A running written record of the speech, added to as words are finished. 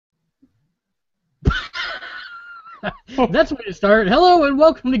That's where to start. Hello and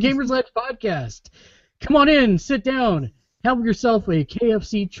welcome to Gamersledge Podcast. Come on in, sit down, have yourself a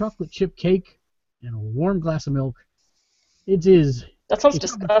KFC chocolate chip cake and a warm glass of milk. It is. That sounds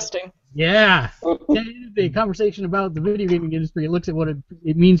disgusting. Yeah. It is a conversation about the video gaming industry. It looks at what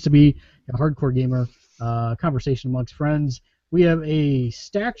it means to be a hardcore gamer. Conversation amongst friends. We have a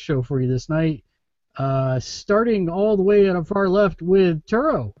stacked show for you this night. Starting all the way on the far left with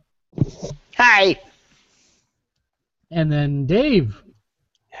Turo. Hi. And then Dave.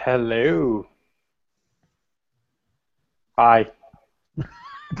 Hello. Hi.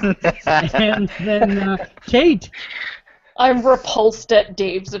 And then Kate. I'm repulsed at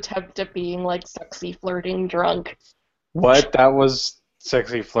Dave's attempt at being like sexy flirting drunk. What? That was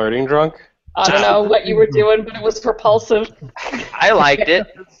sexy flirting drunk? I don't know what you were doing, but it was repulsive. I liked it.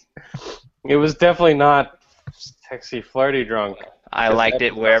 It was definitely not sexy flirty drunk. I liked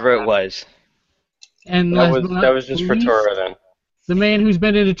it wherever it was. And That was just for Tora then. The man who's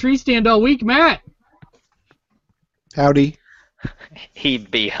been in a tree stand all week, Matt. Howdy.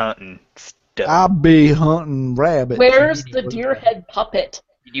 He'd be hunting stuff. I'll be hunting rabbits. Where's the deer head puppet?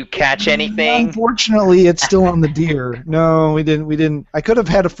 Did you catch anything? Unfortunately, it's still on the deer. No, we didn't. I could have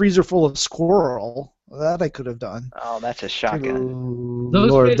had a freezer full of squirrel. That I could have done. Oh, that's a shotgun.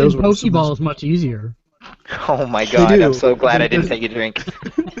 Those Lord, fit those in were Pokeballs much easier. Oh my god, do. I'm so glad I didn't take a drink.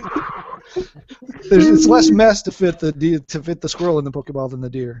 It's less mess to fit the squirrel in the Pokeball than the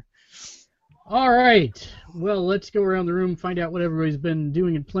deer. All right. Well, let's go around the room, find out what everybody's been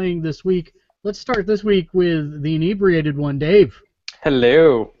doing and playing this week. Let's start this week with the inebriated one, Dave.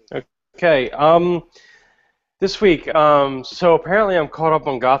 Hello. Okay. This week, so apparently I'm caught up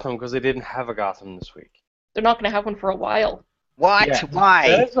on Gotham because they didn't have a Gotham this week. They're not going to have one for a while. What? Yeah, Why?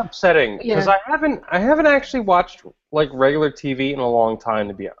 That is upsetting because Yeah. I haven't actually watched like regular TV in a long time,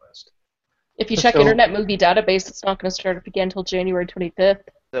 to be honest. If you check So- Internet Movie Database, it's not going to start up again until January 25th.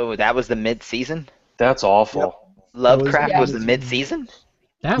 So that was the mid-season? That's awful. Lovecraft Yeah. was the mid-season?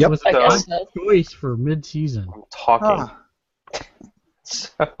 That Yep. was I a guess good so. choice for mid-season. I'm talking. So,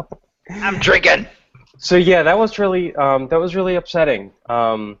 I'm drinking. so yeah, that was really upsetting.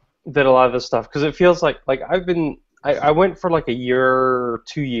 That a lot of this stuff because it feels like I went for like a year or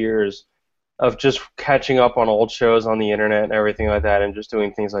 2 years of just catching up on old shows on the internet and everything like that, and just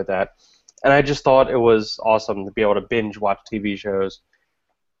doing things like that. And I just thought it was awesome to be able to binge watch TV shows,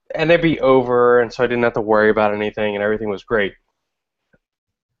 and they'd be over, and so I didn't have to worry about anything, and everything was great.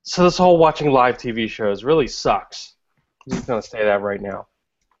 So this whole watching live TV shows really sucks. I'm just gonna say that right now.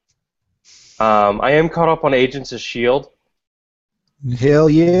 I am caught up on Agents of S.H.I.E.L.D. Hell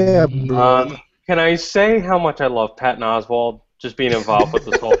yeah, bro. Can I say how much I love Patton Oswalt just being involved with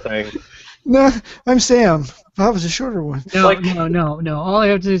this whole thing? No, I'm Sam. That was a shorter one. No, Like- no. All I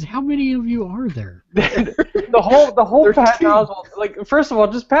have to say is, how many of you are there? the whole Patton Oswalt, like, first of all,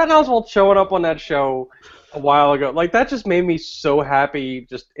 just Patton Oswalt showing up on that show a while ago, like, that just made me so happy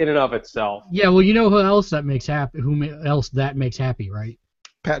just in and of itself. Yeah, well, you know who else that makes happy? That makes happy, right?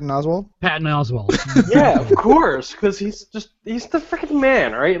 Patton Oswalt? Patton Oswalt. Yeah, of course, because he's the freaking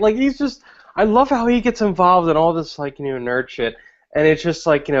man, right? Like, I love how he gets involved in all this, like, nerd shit. And it's just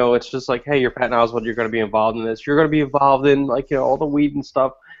like, it's just like, hey, you're Patton Oswalt, you're going to be involved in this. You're going to be involved in, like, all the weed and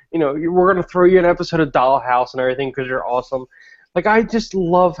stuff. We're going to throw you an episode of Dollhouse and everything because you're awesome. Like, I just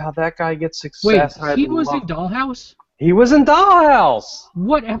love how that guy gets success. Wait, he was in Dollhouse? He was in Dollhouse.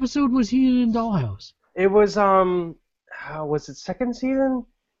 What episode was he in Dollhouse? It was, was it second season?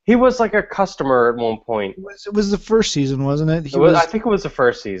 He was, like, a customer at one point. It was the first season, wasn't it? I think it was the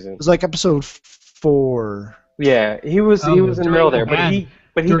first season. It was like episode 4. Yeah, he was in the middle there, but he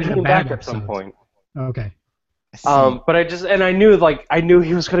during the came bad back at some episodes. point. Okay. But I knew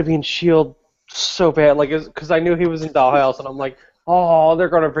he was going to be in S.H.I.E.L.D. so bad, like, because I knew he was in Dollhouse, and I'm like, oh, they're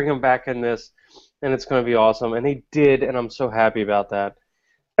going to bring him back in this, and it's going to be awesome, and they did, and I'm so happy about that.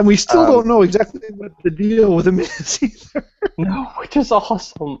 And we still don't know exactly what the deal with him is either. No, which is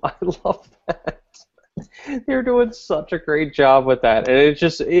awesome. I love that. They're doing such a great job with that, and it's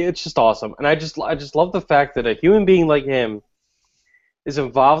just awesome. And I just love the fact that a human being like him is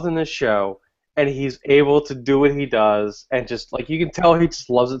involved in this show, and he's able to do what he does, and just like you can tell, he just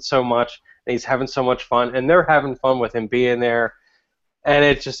loves it so much, and he's having so much fun, and they're having fun with him being there, and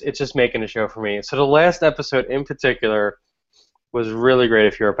it's just making a show for me. So the last episode in particular was really great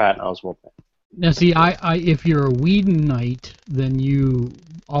if you're a Patton Oswalt fan. Now, see, if you're a Whedonite, then you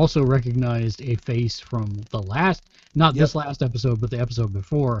also recognized a face from the last, not this last episode, but the episode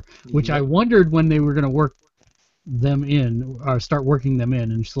before, which I wondered when they were going to work them in, or start working them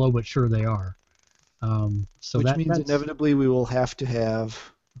in, and slow but sure they are. Which means inevitably we will have to have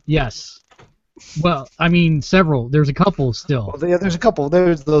yes, Well, I mean, several. There's a couple still. Well, yeah, there's a couple.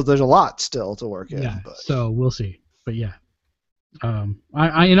 There's a lot still to work in. Yeah. But. So we'll see. But yeah, I'm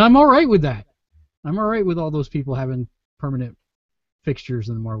all right with that. I'm all right with all those people having permanent fixtures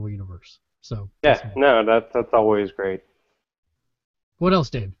in the Marvel universe. So. Yeah. No, that's always great. What else,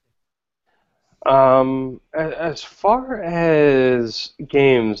 Dave? As far as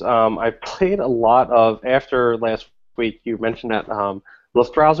games, I played a lot of, after last week, you mentioned that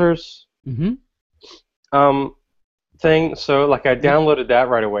Luftbrowsers thing, so like I downloaded that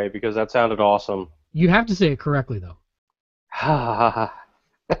right away because that sounded awesome. You have to say it correctly, though.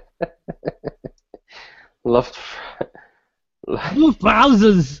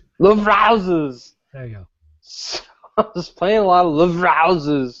 Luftbrowsers. Luftbrowsers. There you go. So I was playing a lot of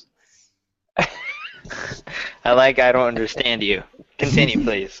Luftbrowsers. I don't understand you. Continue,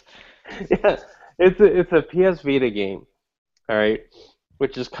 please. Yeah, it's a PS Vita game, all right,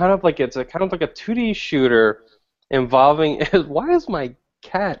 which is kind of like a 2D shooter involving. Why is my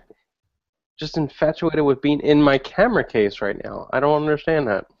cat just infatuated with being in my camera case right now? I don't understand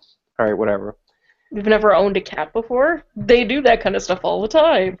that. All right, whatever. You've never owned a cat before? They do that kind of stuff all the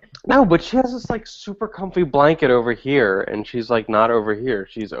time. No, but she has this like super comfy blanket over here, and she's like not over here.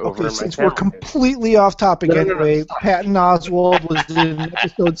 She's over Okay, in my since camera we're case. completely off topic No, anyway, Patton Oswalt was in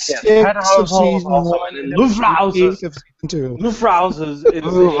episode 6 Patton of Oswalt season also 1 in and Luftbrowser. 8 of season 2. Luftbrowsers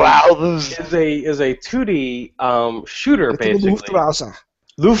is a 2D shooter basically. Luftbrowser.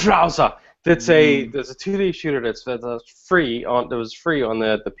 Luftbrowser. There's a 2D shooter that's free on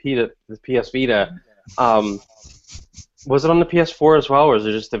the PS Vita. Was it on the PS4 as well, or is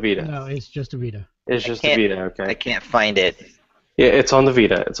it just the Vita? No, it's just a Vita. It's just the Vita. Okay. I can't find it. Yeah, it's on the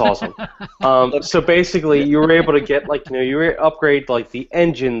Vita. It's awesome. So basically, you were able to get you would upgrade like the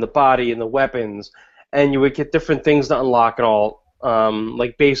engine, the body, and the weapons, and you would get different things to unlock it all,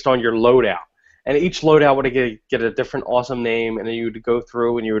 like based on your loadout. And each loadout would get a different awesome name, and then you would go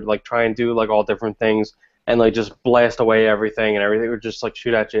through and you would like try and do like all different things, and like just blast away everything, and everything would just like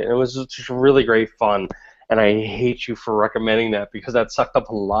shoot at you. And it was just really great fun. And I hate you for recommending that because that sucked up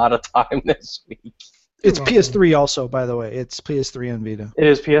a lot of time this week. It's PS3 also, by the way. It's PS3 and Vita. It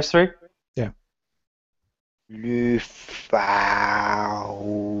is PS3? Yeah.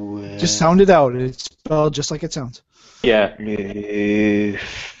 Luftbrowser. Just sound it out. It's spelled just like it sounds. Yeah.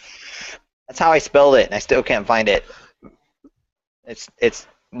 That's how I spelled it, and I still can't find it. It's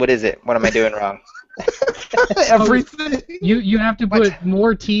what is it? What am I doing wrong? Everything. You have to put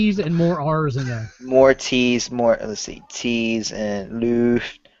more T's and more R's in there. More T's, let's see, T's and Luftbrowser.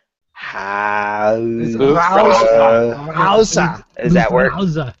 Does that work?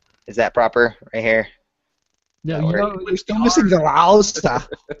 Luftbrowser. Is that proper right here? No, You're still missing the Luftbrowser.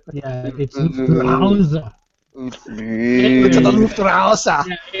 Yeah, it's Luftbrowser. It's the Luftbrowser.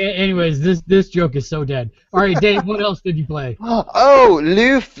 Yeah, anyways, this joke is so dead. All right, Dave, what else did you play? Oh,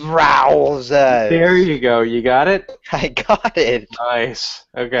 Luftbrowser. There you go. You got it? I got it. Nice.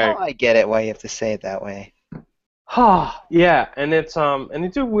 Okay. Oh, I get it. Why you have to say it that way? Yeah, and it's and they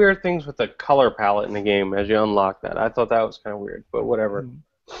do weird things with the color palette in the game as you unlock that. I thought that was kind of weird, but whatever.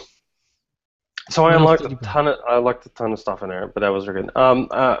 So I unlocked a ton of stuff in there, but that was really good.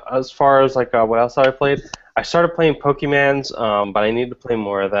 As far as like what else have I played? I started playing Pokemans, but I need to play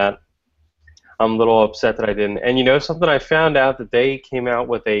more of that. I'm a little upset that I didn't. And you know something? I found out that they came out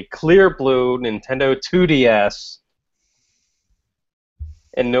with a clear blue Nintendo 2DS,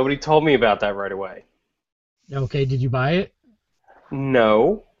 and nobody told me about that right away. Okay, did you buy it?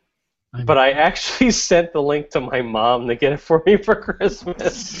 No. But I actually sent the link to my mom to get it for me for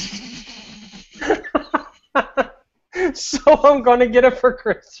Christmas. So I'm going to get it for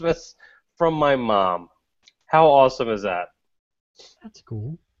Christmas from my mom. How awesome is that? That's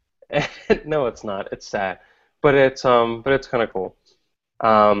cool. No, it's not. It's sad. But it's kind of cool.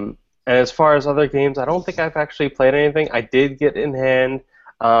 And as far as other games, I don't think I've actually played anything. I did get in hand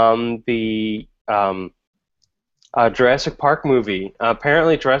the Jurassic Park movie.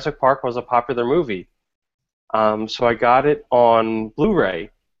 Apparently Jurassic Park was a popular movie. So I got it on Blu-ray.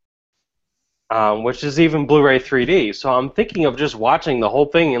 Which is even Blu-ray 3D. So I'm thinking of just watching the whole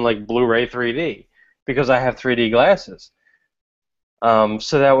thing in like Blu-ray 3D because I have 3D glasses.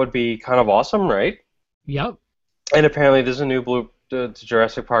 So that would be kind of awesome, right? Yep. And apparently there's a new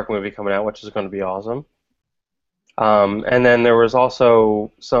Jurassic Park movie coming out, which is going to be awesome. And then there was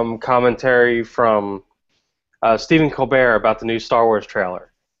also some commentary from Stephen Colbert about the new Star Wars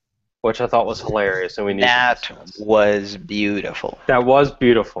trailer, which I thought was hilarious, and we need. That was beautiful. That was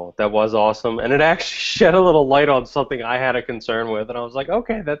beautiful. That was awesome, and it actually shed a little light on something I had a concern with, and I was like,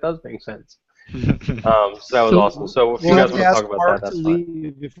 okay, that does make sense. So that was awesome. So if you We'll guys have to want to ask talk about Mark that, to that's fine.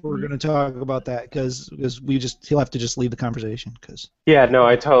 leave if we're going to talk about that, because he'll have to just leave the conversation. Cause Yeah, no,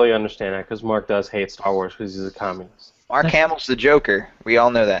 I totally understand that because Mark does hate Star Wars because he's a communist. Mark Hamill's the Joker. We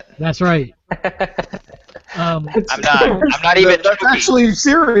all know that. That's right. I'm not even that's joking. actually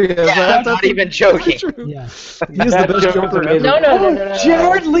serious. Yeah, I'm not even joking. Yeah. He is the best Joker ever. No.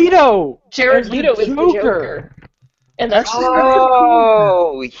 Jared Leto! Jared As the Leto is the Joker. Joker. And that's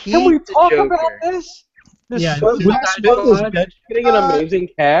Oh, Can we he's the talk Joker. about this? This Yeah, show Will is Smith is getting an amazing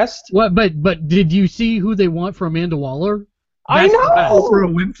cast. What? But did you see who they want for Amanda Waller? I That's the know! best.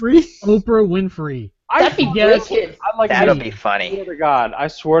 Oprah Winfrey. Oprah Winfrey. that'd be Yes. wicked. I like That'll me. be funny. I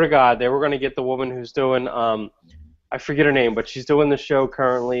swear to God, they were going to get the woman who's doing, I forget her name, but she's doing the show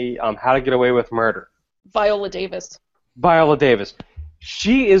currently, How to Get Away with Murder. Viola Davis. Viola Davis.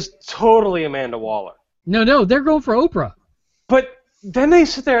 She is totally Amanda Waller. No, they're going for Oprah. But then they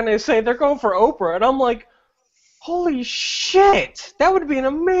sit there and they say they're going for Oprah, and I'm like, holy shit! That would be an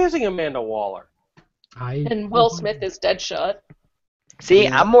amazing Amanda Waller. And Will Smith is Deadshot. See,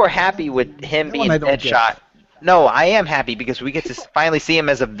 I'm more happy with him That being one I don't get. Deadshot. No, I am happy because we get to finally see him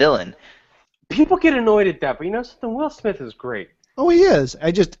as a villain. People get annoyed at that, but you know something? Will Smith is great. Oh, he is.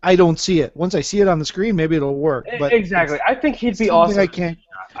 I don't see it. Once I see it on the screen, maybe it'll work. But Exactly. I think he'd be something awesome. I can't.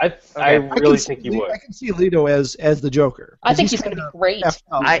 I really think he would. I can see Leto as the Joker. I think he's going to be great.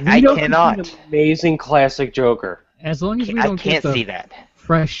 I Leto could cannot. An amazing classic Joker. As long as we I don't can't get see the that.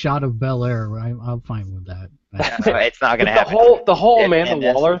 fresh shot of Bel Air, I'm fine with that. No, it's not gonna But happen. the whole Yeah, Amanda and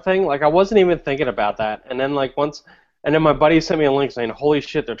that's- Waller thing, like I wasn't even thinking about that, and then and then my buddy sent me a link saying, "Holy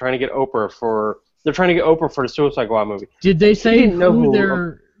shit, they're trying to get Oprah for the Suicide Squad movie." Did they say didn't know who who-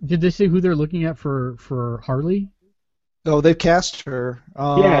 they're? Did they say who they're looking at for Harley? Oh, they've cast her.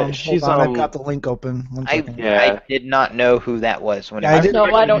 Yeah, she's, hold on, I've got the link open. One I second. Yeah. did not know who that was when Yeah, I it didn't- No,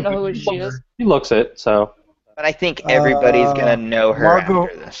 I don't know who she is. He looks it, so but I think everybody's gonna know her Margot-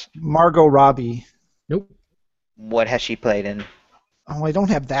 after this. Margot Robbie. Nope. What has she played in? Oh, I don't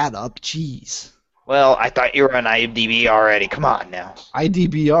have that up. Jeez. Well, I thought you were on IMDb already. Come on now.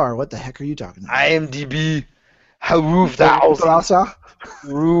 IDBR. What the heck are you talking about? IMDb. How roof the house? Rasa?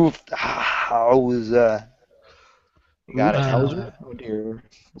 Roof the house. You got it. Oh dear.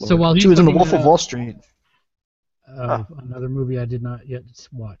 So while he's She was in The looking Wolf it of up, Wall Street. another movie I did not yet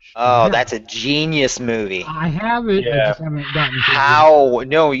watch. Oh, that's a genius movie. I have it. I Yeah. just haven't gotten to it. How?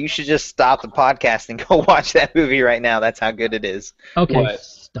 No, you should just stop the podcast and go watch that movie right now. That's how good it is. Okay. What?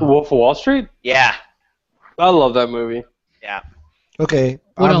 Stop. Wolf of Wall Street. Yeah. I love that movie. Yeah. Okay,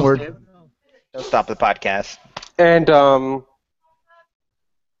 What onward. else, Dave? Don't stop the podcast. And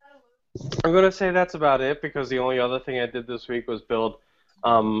I'm gonna say that's about it because the only other thing I did this week was build.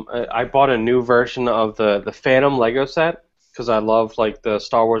 I bought a new version of the Phantom Lego set because I love like the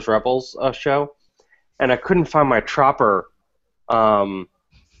Star Wars Rebels show, and I couldn't find my Chopper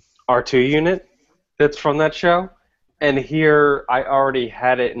R2 unit that's from that show, and here I already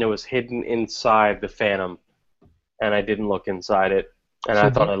had it and it was hidden inside the Phantom, and I didn't look inside it, and So I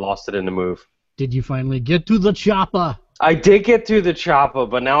thought I lost it in the move. Did you finally get to the chopper? I did get to the chopper,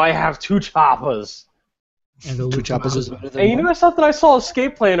 but now I have two choppers. And the Two Luke choppers is Mountain. better than And you know one. something? I saw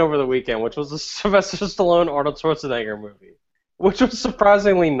Escape Plan over the weekend, which was the Sylvester Stallone Arnold Schwarzenegger movie, which was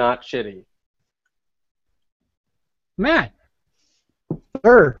surprisingly not shitty. Matt,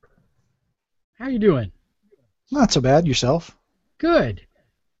 Sure. how you doing? Not so bad. Yourself? Good.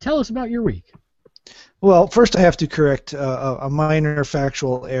 Tell us about your week. Well, first I have to correct a minor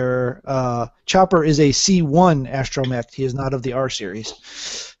factual error. Chopper is a C1 astromech. He is not of the R series.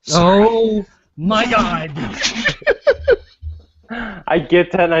 Sorry. Oh my God! I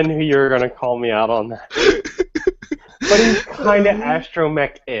get that, and I knew you were going to call me out on that. But he's kind of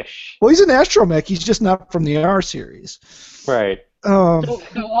astromech-ish. Well, he's an astromech. He's just not from the R series. Right. So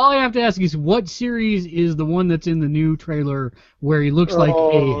all I have to ask is, what series is the one that's in the new trailer where he looks like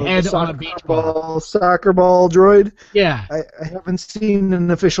a head on a beach ball? Soccer ball droid. Yeah. I haven't seen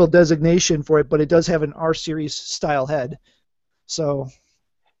an official designation for it, but it does have an R series style head. So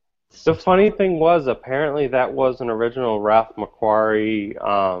The funny thing was, apparently that was an original Ralph McQuarrie.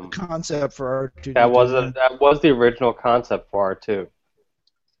 concept for R2D2. That was the original concept for R2.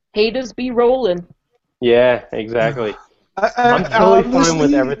 Haters be rolling. Yeah, exactly. I'm totally fine honestly,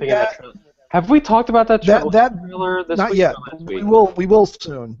 with everything in that trailer. Have we talked about that trailer, that- trailer this Not week yet. or last week? We will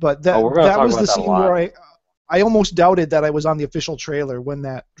soon. But that we're gonna that talk was about the that a scene lot. where I almost doubted that I was on the official trailer when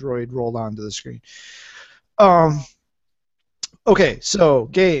that droid rolled onto the screen. Okay, so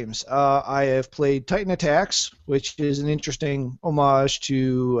games. I have played Titan Attacks, which is an interesting homage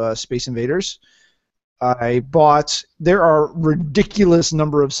to Space Invaders. There are ridiculous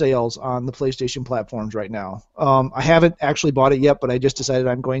number of sales on the PlayStation platforms right now. I haven't actually bought it yet, but I just decided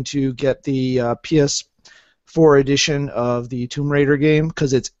I'm going to get the PS4 edition of the Tomb Raider game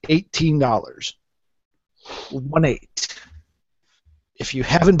because it's $18. 1-8. If you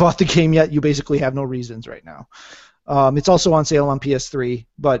haven't bought the game yet, you basically have no reasons right now. It's also on sale on PS3,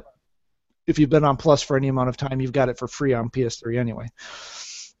 but if you've been on Plus for any amount of time, you've got it for free on PS3 anyway.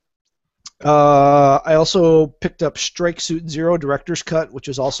 I also picked up Strike Suit Zero Director's Cut, which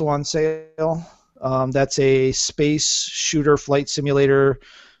is also on sale. That's a space shooter flight simulator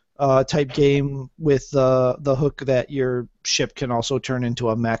type game with the hook that your ship can also turn into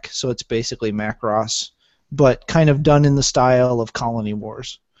a mech, so it's basically Macross, but kind of done in the style of Colony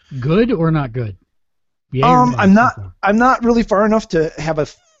Wars. Good or not good? Yeah, I'm not really far enough to have a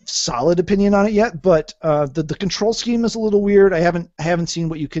solid opinion on it yet, but the control scheme is a little weird. I haven't seen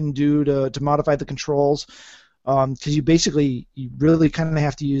what you can do to modify the controls, because you really kind of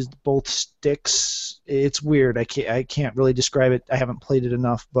have to use both sticks. It's weird. I can't really describe it. I haven't played it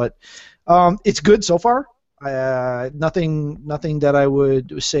enough, but it's good so far. Nothing that I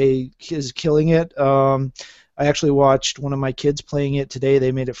would say is killing it. I actually watched one of my kids playing it today.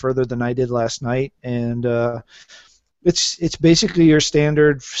 They made it further than I did last night, and it's basically your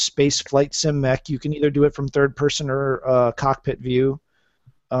standard space flight sim mech. You can either do it from third person or cockpit view.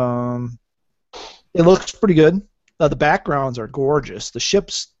 It looks pretty good. The backgrounds are gorgeous. The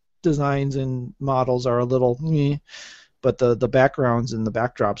ship's designs and models are a little meh, but the backgrounds and the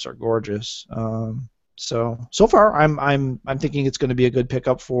backdrops are gorgeous. So far, I'm thinking it's going to be a good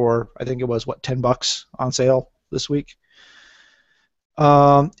pickup for, I think it was $10 on sale this week.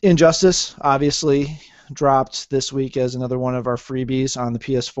 Injustice obviously dropped this week as another one of our freebies on the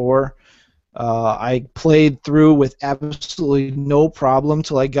PS4. I played through with absolutely no problem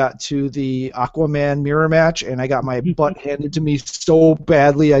till I got to the Aquaman mirror match, and I got my butt handed to me so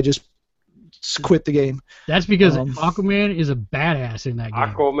badly I just quit the game. That's because Aquaman is a badass in that game.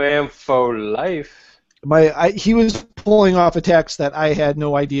 Aquaman for life. He was pulling off attacks that I had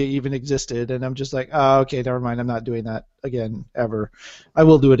no idea even existed, and I'm just like, oh, okay, never mind. I'm not doing that again ever. I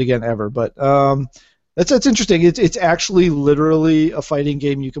will do it again ever, but that's interesting. It's actually literally a fighting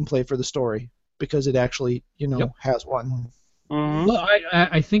game you can play for the story because it actually has one. Mm-hmm. Well,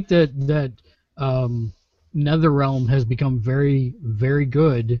 I think that NetherRealm has become very, very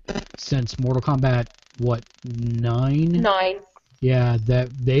good since Mortal Kombat 9? 9. Yeah, that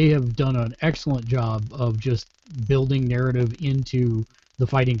they have done an excellent job of just building narrative into the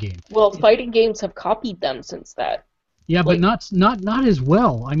fighting game. Well, fighting games have copied them since that. Yeah, but not as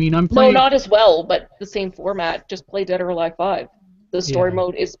well. I mean, I'm playing... No, not as well, but the same format. Just play Dead or Alive 5. The story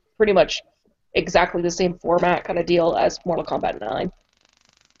mode is pretty much exactly the same format kind of deal as Mortal Kombat 9,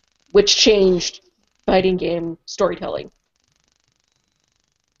 which changed fighting game storytelling.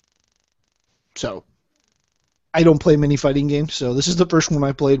 So, I don't play many fighting games, so this is the first one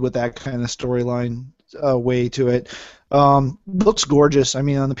I played with that kind of storyline way to it. Looks gorgeous. I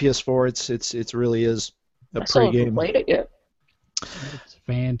mean, on the PS4, it really is a pretty game. I haven't played it yet. It's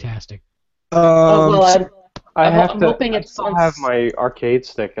fantastic. I'm hoping I still have my arcade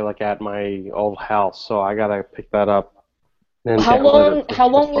stick at my old house, so I gotta pick that up. How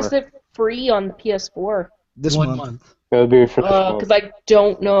long is it free on the PS4? This month. It'll be for because I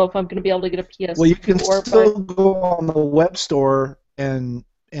don't know if I'm going to be able to get a PS4. Well, you can still go on the web store and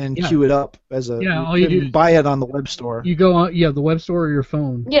queue it up as a. Yeah, all you do is buy it on the web store. You go on the web store or your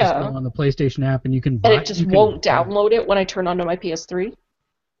phone. Yeah. Just go on the PlayStation app and you can buy it. And it just won't download it when I turn on my PS3.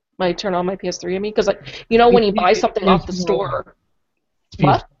 When I turn on my PS3, I mean, because when you buy something off the store.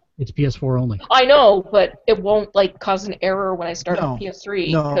 What? It's PS4 only. I know, but it won't cause an error when I start on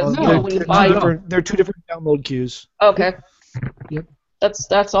PS3. No, when you buy they're two different download queues. Okay. Yep.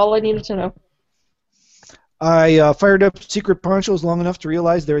 That's all I needed to know. I fired up Secret Ponchos long enough to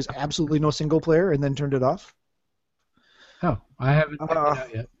realize there is absolutely no single player, and then turned it off. Oh, I haven't checked it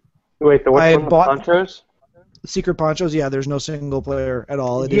out yet. Wait, the Ponchos? Secret Ponchos, yeah, there's no single player at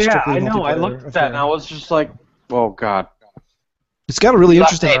all. It is yeah, strictly I know. I multiplayer looked at affair. that and I was just like, oh god. It's got a really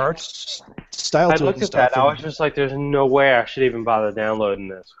interesting art style to it. I looked at that and I was just like, there's no way I should even bother downloading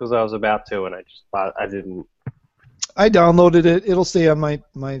this, because I was about to and I didn't. I downloaded it. It'll stay on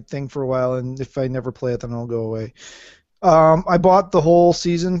my thing for a while, and if I never play it, then it'll go away. I bought the whole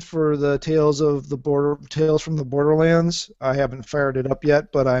season for the Tales from the Borderlands. I haven't fired it up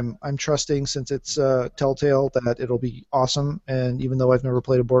yet, but I'm trusting, since it's Telltale, that it'll be awesome. And even though I've never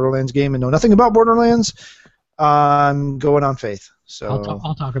played a Borderlands game and know nothing about Borderlands, I'm going on faith. So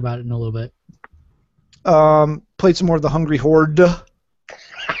I'll talk about it in a little bit. Played some more of the Hungry Horde.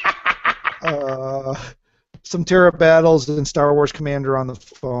 some Terra battles and Star Wars Commander on the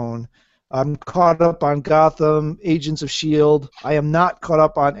phone. I'm caught up on Gotham, Agents of S.H.I.E.L.D. I am not caught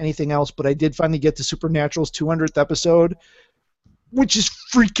up on anything else, but I did finally get to Supernatural's 200th episode, which is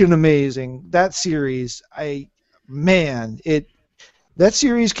freaking amazing. That series, that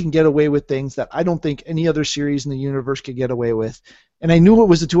series can get away with things that I don't think any other series in the universe could get away with. And I knew it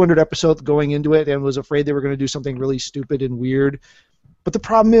was the 200th episode going into it and was afraid they were going to do something really stupid and weird. But the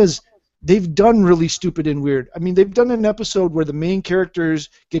problem is, they've done really stupid and weird. I mean, they've done an episode where the main characters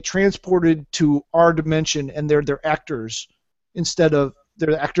get transported to our dimension and they're actors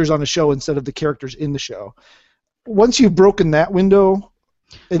on a show instead of the characters in the show. Once you've broken that window,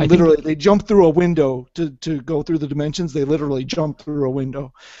 and they jump through a window to go through the dimensions. They literally jump through a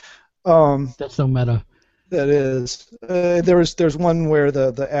window. That's so meta. That is. There's one where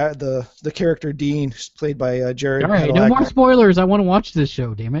the character Dean, played by Jared. All right, no more spoilers. I want to watch this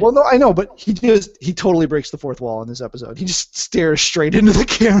show. Damn it. Well, no, I know, but he totally breaks the fourth wall in this episode. He just stares straight into the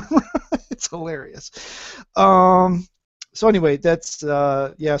camera. It's hilarious. So anyway, that's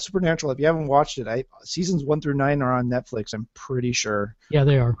Supernatural. If you haven't watched it, seasons 1 through 9 are on Netflix. I'm pretty sure. Yeah,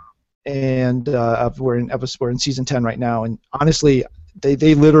 they are. And we're in season 10 right now. And honestly,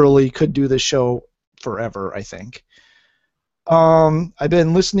 they literally could do this show forever, I think. I've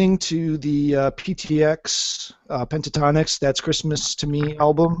been listening to the PTX Pentatonics That's Christmas to Me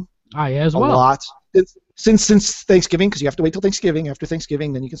album. As well. A lot. Since Thanksgiving, because you have to wait till Thanksgiving. After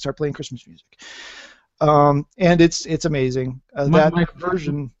Thanksgiving, then you can start playing Christmas music. And it's amazing. My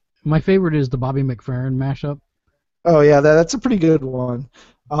version. My favorite is the Bobby McFerrin mashup. Oh yeah, that's a pretty good one.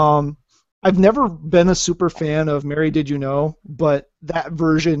 I've never been a super fan of Mary Did You Know, but that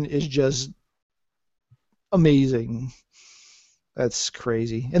version is just amazing. That's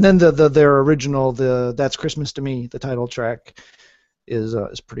crazy. And then their original, That's Christmas to Me, the title track, is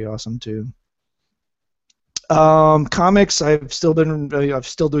pretty awesome too. Comics, I'm still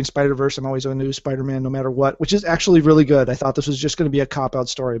doing Spider-Verse. I'm always going to do Spider-Man no matter what, which is actually really good. I thought this was just going to be a cop-out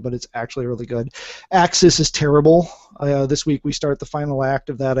story, but it's actually really good. Axis is terrible. This week we start the final act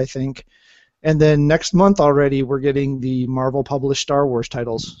of that, I think. And then next month already we're getting the Marvel-published Star Wars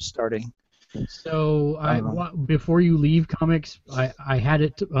titles starting. So before you leave comics, I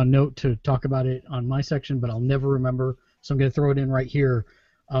had a note to talk about it on my section, but I'll never remember, so I'm going to throw it in right here.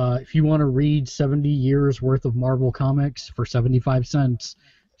 If you want to read 70 years worth of Marvel comics for 75 cents,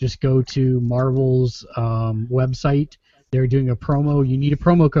 just go to Marvel's website. They're doing a promo. You need a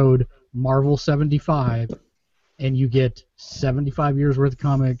promo code Marvel75, and you get 75 years worth of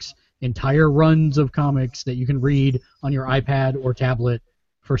comics, entire runs of comics that you can read on your iPad or tablet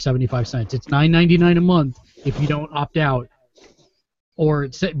for 75 cents. It's $9.99 a month if you don't opt out,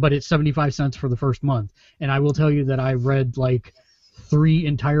 but it's 75 cents for the first month. And I will tell you that I read like 3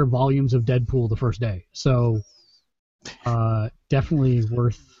 entire volumes of Deadpool the first day. So definitely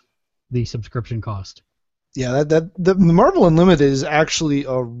worth the subscription cost. Yeah, the Marvel Unlimited is actually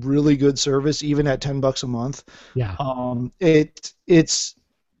a really good service, even at $10 a month. Yeah.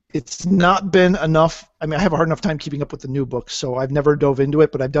 It's not been enough. I mean, I have a hard enough time keeping up with the new books, so I've never dove into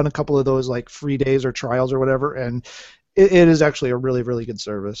it. But I've done a couple of those like free days or trials or whatever, and it is actually a really, really good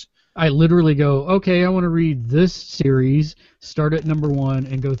service. I literally go, okay, I want to read this series, start at number 1,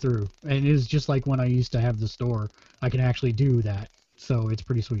 and go through. And it is just like when I used to have the store. I can actually do that, so it's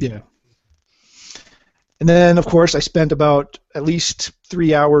pretty sweet. Yeah. And then, of course, I spent about at least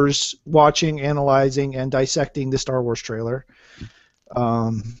 3 hours watching, analyzing, and dissecting the Star Wars trailer,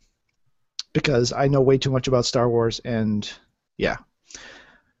 because I know way too much about Star Wars, and yeah.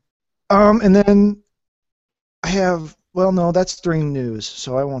 And then I have... Well, no, that's during news,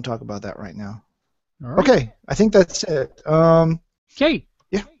 so I won't talk about that right now. All right. Okay, I think that's it. Kate.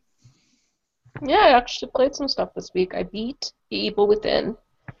 Yeah. Yeah, I actually played some stuff this week. I beat The Evil Within.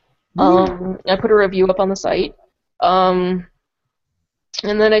 I put a review up on the site. And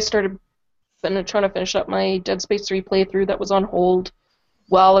then I started trying to finish up my Dead Space 3 playthrough that was on hold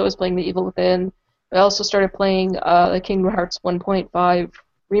while I was playing The Evil Within. I also started playing the Kingdom Hearts 1.5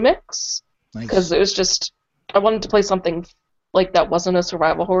 remix. Because it was just... I wanted to play something like that wasn't a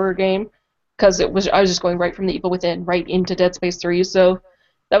survival horror game, because I was just going right from The Evil Within right into Dead Space 3, so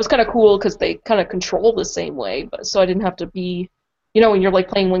that was kind of cool because they kind of control the same way, but so I didn't have to be, when you're like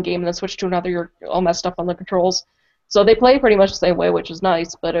playing one game and then switch to another, you're all messed up on the controls. So they play pretty much the same way, which is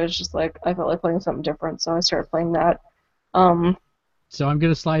nice, but it was just like I felt like playing something different, so I started playing that. So I'm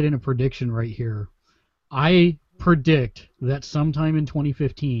going to slide in a prediction right here. I predict that sometime in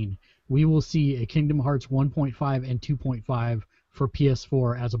 2015 we will see a Kingdom Hearts 1.5 and 2.5 for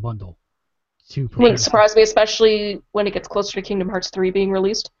PS4 as a bundle. Wouldn't surprise me, especially when it gets closer to Kingdom Hearts 3 being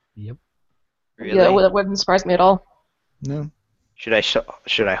released. Yep. Really? Yeah, that wouldn't surprise me at all. No. Should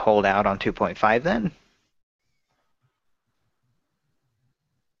I hold out on 2.5 then?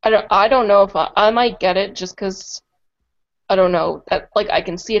 I don't know if I might get it just because I don't know that like I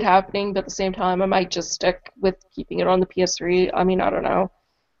can see it happening, but at the same time I might just stick with keeping it on the PS3. I mean, I don't know.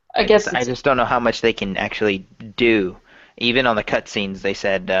 I guess I just don't know how much they can actually do. Even on the cutscenes, they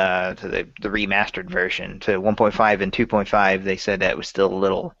said to the remastered version to 1.5 and 2.5, they said that it was still a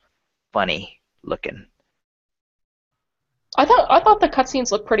little funny looking. I thought the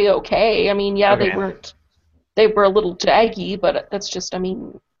cutscenes looked pretty okay. I mean, yeah, Okay. they were a little jaggy, but that's just I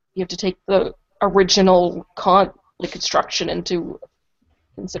mean, you have to take the original construction into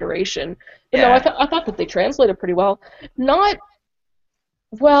consideration. But no, Yeah. I thought that they translated pretty well. Not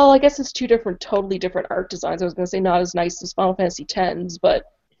well, I guess it's two totally different art designs. I was going to say not as nice as Final Fantasy X's, but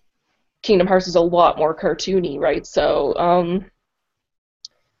Kingdom Hearts is a lot more cartoony, right? So,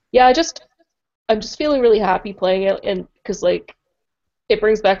 yeah, I'm just feeling really happy playing it, and because like it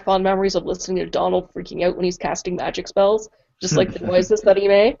brings back fond memories of listening to Donald freaking out when he's casting magic spells, just like the noises that he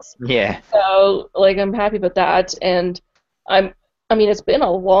makes. Yeah. So, like, I'm happy about that, and I mean, it's been a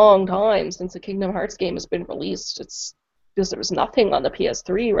long time since a Kingdom Hearts game has been released. It's because there was nothing on the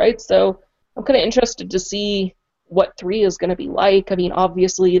PS3, right? So I'm kind of interested to see what 3 is going to be like. I mean,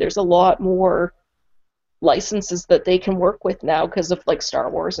 obviously, there's a lot more licenses that they can work with now because of, like, Star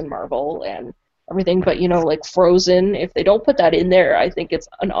Wars and Marvel and everything, but, you know, like, Frozen, if they don't put that in there, I think it's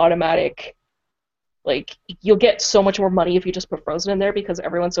an automatic, like, you'll get so much more money if you just put Frozen in there because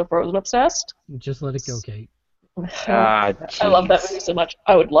everyone's so Frozen obsessed. Just let it go, Kate. I love that movie so much.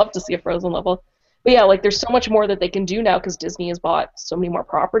 I would love to see a Frozen level. But yeah, like there's so much more that they can do now because Disney has bought so many more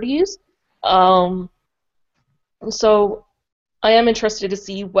properties. So I am interested to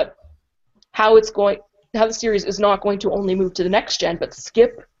see how the series is not going to only move to the next gen, but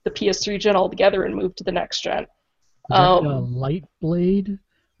skip the PS3 gen altogether and move to the next gen. Is that a light blade?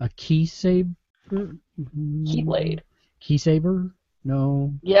 A key saber? Keyblade. Key saber?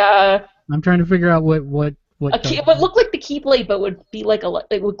 No. Yeah. I'm trying to figure out what It would look like the Keyblade, but would be like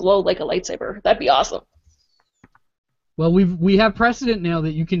it would glow like a lightsaber. That'd be awesome. Well, we have precedent now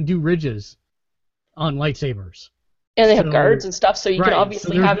that you can do ridges on lightsabers. And they have guards and stuff, so you can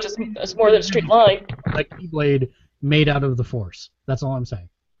obviously have just it's more than a straight line. Like Keyblade made out of the Force. That's all I'm saying.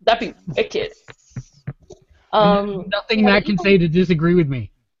 That'd be wicked. Nothing Matt can say to disagree with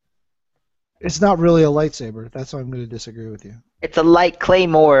me. It's not really a lightsaber. That's why I'm going to disagree with you. It's a light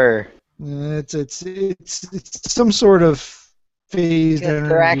claymore. It's some sort of phased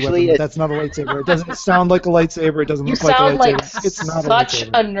energy actually weapon. That's not a lightsaber. It doesn't sound like a lightsaber. It doesn't You look like a sound like lightsaber. It's not such a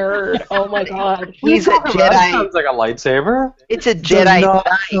lightsaber. a nerd. Oh my god. He's a That Jedi. sounds like a lightsaber. It's a It Jedi does not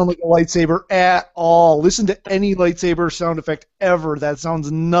Knight. sound like a lightsaber at all. Listen to any lightsaber sound effect ever. That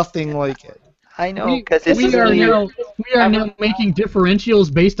sounds nothing like it. I know, because it's we are now making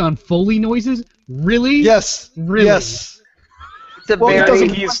differentials based on Foley noises. Really? Yes. Really? Yes. It's a Well, it very. doesn't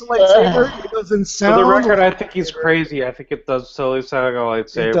he's- sound like a lightsaber. It doesn't For sound. the record, I think he's crazy. I think it does totally sound like a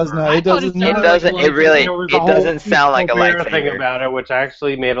lightsaber. It does not. It doesn't. It It sounded doesn't. like It really. There was It a whole doesn't sound like a weird thing lightsaber. about it, which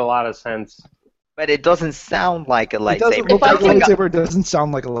actually made a lot of sense. But it doesn't sound like a It doesn't lightsaber. look like a It lightsaber. It doesn't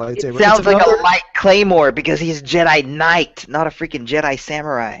sound like a lightsaber. It sounds It's like another- a light claymore because he's Jedi Knight, not a freaking Jedi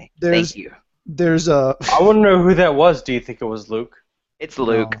Samurai. There's- Thank you. There's a. I want to know who that was. Do you think it was Luke? It's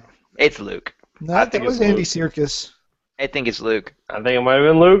Luke. No. It's Luke. No, I that think was it's Andy Luke. Serkis. I think it's Luke. I think it might have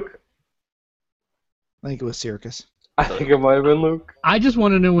been Luke. I think it was Serkis. I think it might have been Luke. I just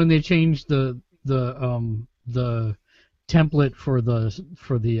want to know when they changed the template for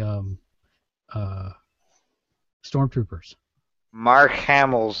the stormtroopers. Mark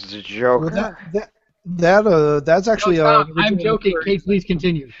Hamill's the Joker. Well, that's actually. No, stop. I'm joking. Kate, please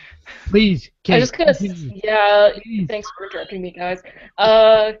continue. Please, Kate. I was just gonna continue. yeah, thanks for interrupting me, guys.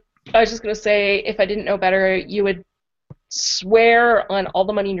 I was just gonna say if I didn't know better, you would swear on all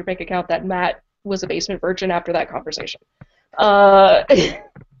the money in your bank account that Matt was a basement virgin after that conversation. Not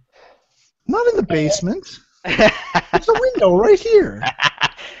in the basement. There's a window right here.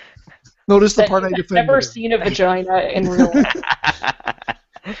 Notice the that part I you've defended. never seen a vagina in real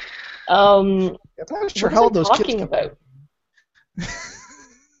life. I'm not sure What how was I those talking kids. about?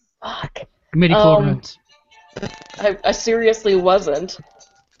 Fuck. Midi chlorians. I seriously wasn't.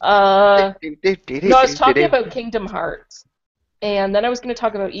 No, I was talking about Kingdom Hearts. And then I was going to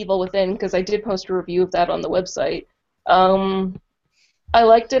talk about Evil Within, because I did post a review of that on the website. I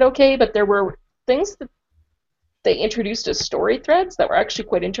liked it okay, but there were things that they introduced as story threads that were actually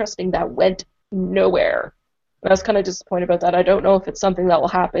quite interesting that went nowhere. And I was kind of disappointed about that. I don't know if it's something that will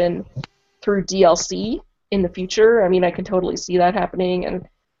happen through DLC in the future. I mean, I can totally see that happening. And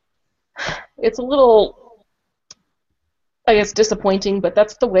it's a little, I guess, disappointing, but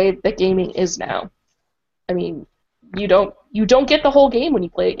that's the way that gaming is now. I mean, you don't get the whole game when you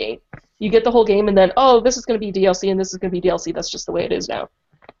play a game. You get the whole game, and then, oh, this is going to be DLC, and this is going to be DLC. That's just the way it is now.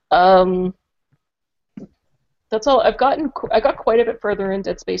 That's all. I got quite a bit further in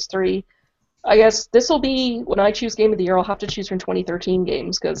Dead Space 3. I guess this will be, when I choose Game of the Year, I'll have to choose from 2013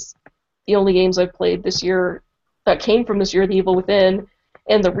 games, because the only games I've played this year that came from this year, The Evil Within,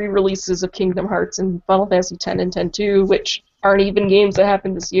 and the re-releases of Kingdom Hearts and Final Fantasy X and X-2, which aren't even games that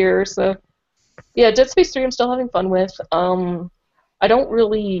happened this year. So, yeah, Dead Space 3 I'm still having fun with. I don't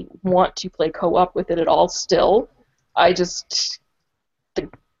really want to play co-op with it at all still. The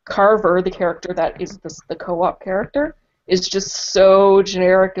Carver, the character that is the co-op character, is just so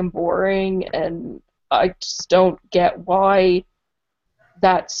generic and boring, and I just don't get why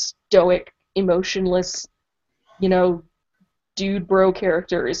that stoic, emotionless, dude bro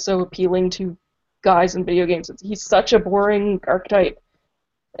character is so appealing to guys in video games. He's such a boring archetype,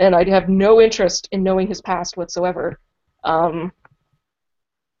 and I have no interest in knowing his past whatsoever.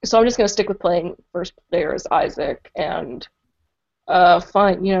 So I'm just going to stick with playing first player as Isaac and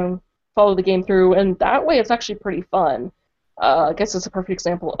follow the game through, and that way it's actually pretty fun. I guess it's a perfect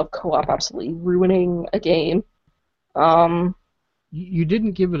example of co-op absolutely ruining a game. You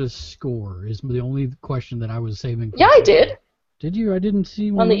didn't give it a score, is the only question that I was saving. Yeah, I did. Did you? I didn't see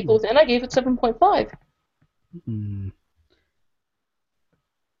one. On The Evil Within, I gave it 7.5.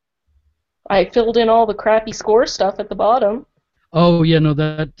 I filled in all the crappy score stuff at the bottom. Oh, yeah, no,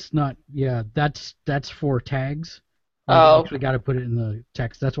 that's not, yeah, that's for tags. Oh. You actually got to put it in the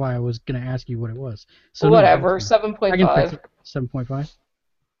text. That's why I was going to ask you what it was. So whatever, no, 7.5. I can fix it. 7.5?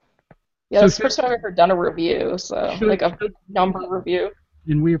 Yeah, So that's the first time I've ever done a review, so like a number review.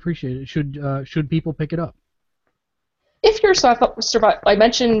 And we appreciate it. Should people pick it up? If you're I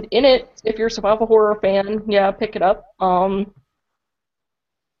mentioned in it, if you're a survival horror fan, yeah, pick it up. Not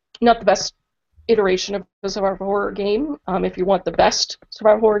the best iteration of the survival horror game. If you want the best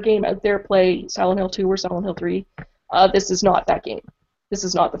survival horror game out there, play Silent Hill 2 or Silent Hill 3. This is not that game. This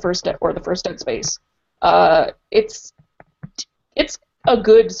is not the first Dead Space. It's a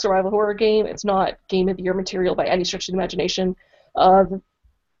good survival horror game. It's not Game of the Year material by any stretch of the imagination.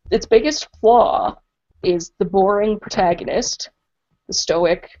 Its biggest flaw is the boring protagonist, the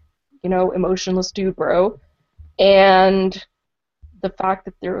stoic, emotionless dude bro, and the fact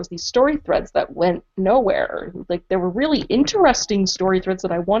that there was these story threads that went nowhere. Like, there were really interesting story threads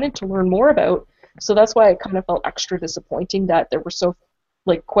that I wanted to learn more about, so that's why it kind of felt extra disappointing that there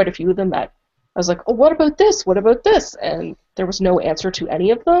were quite a few of them that I was like, oh, what about this? What about this? And there was no answer to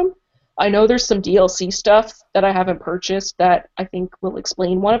any of them. I know there's some DLC stuff that I haven't purchased that I think will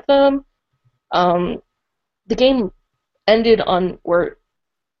explain one of them. The game ended on where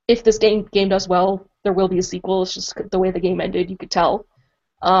if this game does well, there will be a sequel. It's just the way the game ended, you could tell.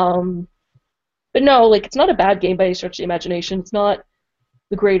 But no, it's not a bad game by any stretch of the imagination. It's not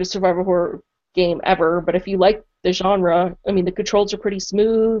the greatest survival horror game ever, but if you like the genre, I mean, the controls are pretty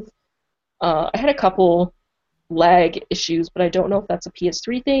smooth. I had a couple lag issues, but I don't know if that's a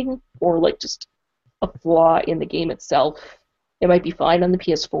PS3 thing or just a flaw in the game itself. It might be fine on the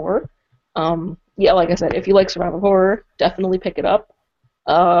PS4. Yeah, like I said, if you like survival horror, definitely pick it up.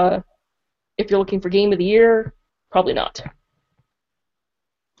 If you're looking for Game of the Year, probably not.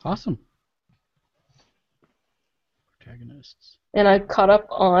 Awesome. Protagonists. And I caught up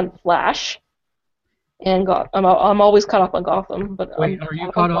on Flash, and I'm always caught up on Gotham. But wait, are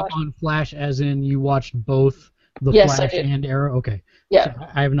you caught up on Flash as in you watched both the Yes, Flash and Arrow? Okay. Yeah. So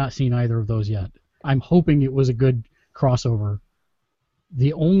I have not seen either of those yet. I'm hoping it was a good crossover.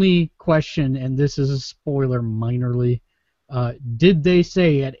 The only question, and this is a spoiler minorly, did they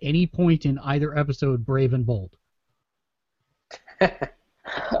say at any point in either episode Brave and Bold?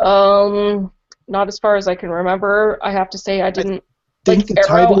 Not as far as I can remember. I have to say I didn't think the Arrow.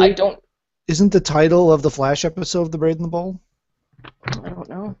 title, I don't. Isn't the title of the Flash episode The Brave and the Bold? I don't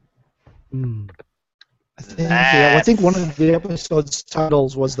know. I think one of the episode's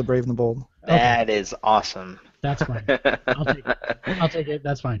titles was The Brave and the Bold. That is awesome. That's fine. I'll take it.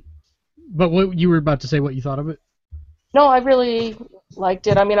 That's fine. But what you were about to say, what you thought of it? No, I really liked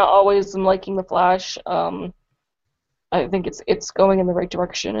it. I mean, I always am liking The Flash. I think it's going in the right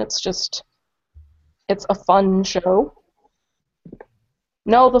direction. It's a fun show.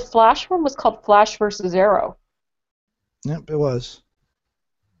 No, the Flash one was called Flash versus Arrow. Yep, it was.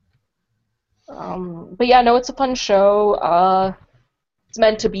 But yeah, no, it's a fun show. It's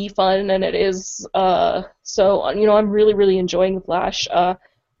meant to be fun, and it is. So, I'm really, really enjoying The Flash.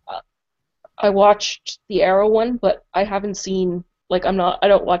 I watched the Arrow one, but I haven't seen like I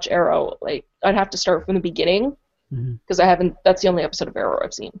don't watch Arrow. Like I'd have to start from the beginning because I haven't. That's the only episode of Arrow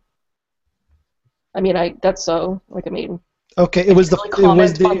I've seen. I mean, Okay, it was the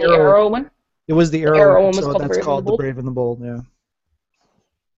Arrow one. It was the Arrow one, so that's called The Brave and the Bold. Yeah.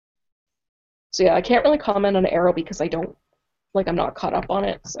 So yeah, I can't really comment on Arrow because I'm not caught up on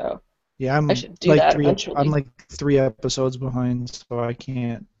it. So yeah, I should do that eventually. I'm like 3 episodes behind, so I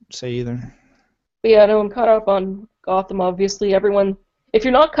can't say either. But yeah, no, I'm caught up on Gotham. Obviously, everyone. If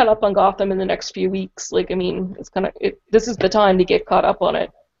you're not caught up on Gotham in the next few weeks, it's this is the time to get caught up on it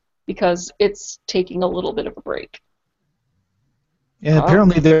because it's taking a little bit of a break. And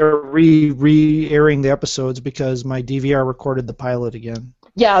apparently they're re-airing the episodes because my DVR recorded the pilot again.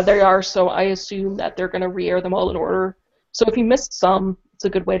 Yeah, they are. So I assume that they're going to re-air them all in order. So if you missed some, it's a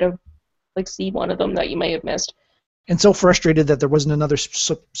good way to see one of them that you may have missed. And so frustrated that there wasn't another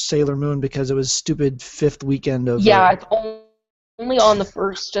Sailor Moon because it was stupid 5th weekend of. Yeah, it's only on the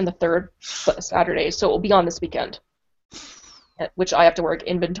 1st and the 3rd Saturday, so it will be on this weekend. Which I have to work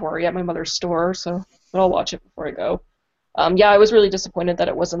inventory at my mother's store, but I'll watch it before I go. Yeah, I was really disappointed that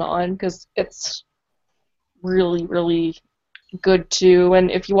it wasn't on because it's really, really good too.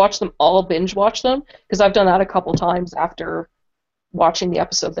 And if you watch them all, binge watch them, because I've done that a couple times after watching the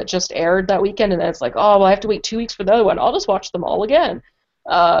episode that just aired that weekend, and then it's like, oh, well, I have to wait 2 weeks for the other one. I'll just watch them all again.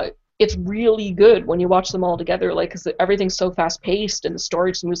 It's really good when you watch them all together, because everything's so fast-paced and the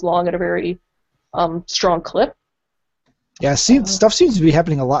story just moves along at a very strong clip. Yeah, stuff seems to be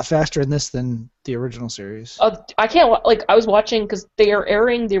happening a lot faster in this than the original series. I can't, I was watching, because they are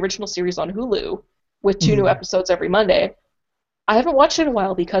airing the original series on Hulu with 2 new episodes every Monday. I haven't watched it in a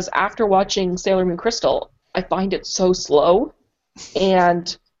while because after watching Sailor Moon Crystal, I find it so slow,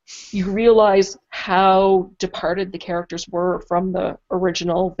 and you realize how departed the characters were from the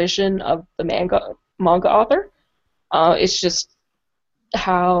original vision of the manga author. It's just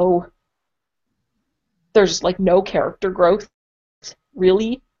how there's no character growth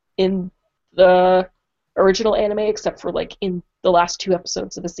really in the original anime except for in the last 2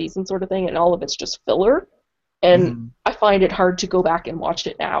 episodes of the season sort of thing, and all of it's just filler. And I find it hard to go back and watch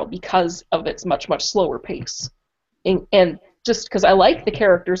it now because of its much, much slower pace. And just because I like the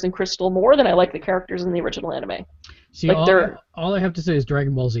characters in Crystal more than I like the characters in the original anime. See, all I have to say is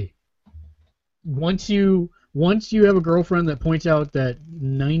Dragon Ball Z. Once you have a girlfriend that points out that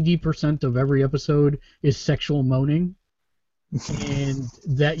 90% of every episode is sexual moaning, and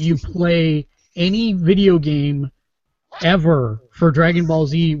that you play any video game ever for Dragon Ball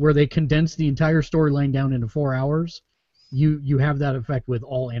Z where they condense the entire storyline down into 4 hours, you have that effect with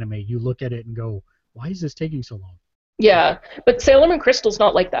all anime. You look at it and go, why is this taking so long? Yeah, but Sailor Moon Crystal's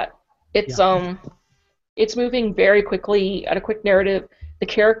not like that. It's moving very quickly at a quick narrative. The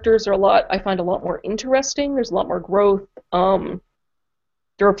characters are I find a lot more interesting. There's a lot more growth.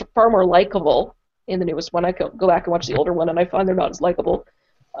 They're far more likable in the newest one. I go back and watch the older one, and I find they're not as likable.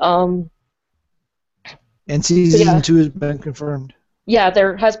 And season 2 has been confirmed. Yeah,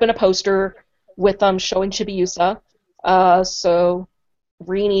 there has been a poster with showing Chibiusa. So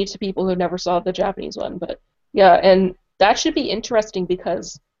Rini to people who never saw the Japanese one, but yeah, and that should be interesting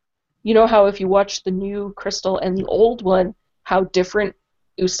because you know how if you watch the new Crystal and the old one, how different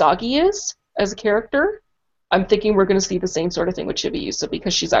Usagi is as a character? I'm thinking we're going to see the same sort of thing with Chibiusa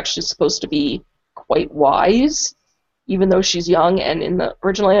because she's actually supposed to be quite wise, even though she's young, and in the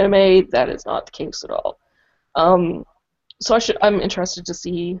original anime, that is not the case at all. So I'm interested to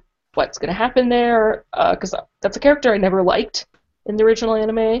see what's going to happen there, because that's a character I never liked in the original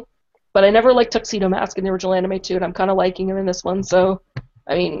anime, but I never liked Tuxedo Mask in the original anime too, and I'm kind of liking him in this one, so,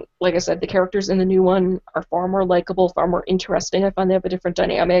 I mean, like I said, the characters in the new one are far more likable, far more interesting. I find they have a different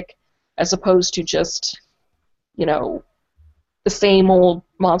dynamic, as opposed to just, the same old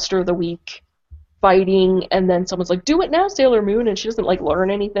monster of the week fighting, and then someone's like, do it now, Sailor Moon, and she doesn't,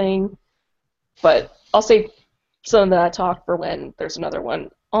 learn anything. But I'll save some of that talk for when there's another one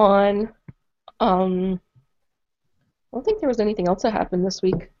on. I don't think there was anything else that happened this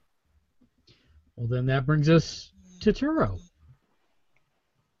week. Well, then that brings us to Turo.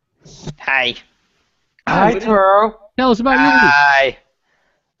 Hi. Hi, Turo. Tell us about you. Hi.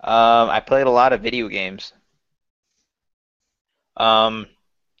 I played a lot of video games. I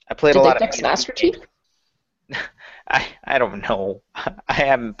played a lot of fix Master Chief? I don't know. I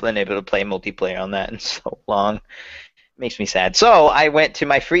haven't been able to play multiplayer on that in so long. It makes me sad. So I went to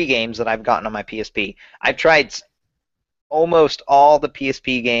my free games that I've gotten on my PSP. I've tried almost all the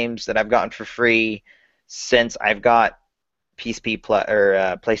PSP games that I've gotten for free since I've got PSP Plus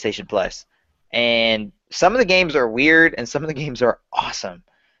or PlayStation Plus. And some of the games are weird, and some of the games are awesome.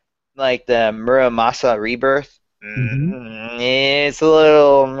 Like the Muramasa Rebirth. It's a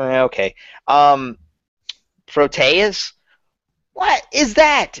little okay. Proteus? What is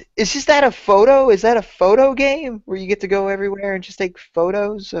that? Is that a photo? Is that a photo game where you get to go everywhere and just take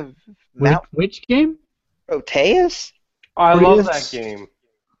photos of Which game? Proteus? I love that Proteus. game.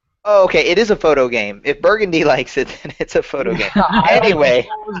 Oh, okay, it is a photo game. If Burgundy likes it, then it's a photo game. Anyway. I don't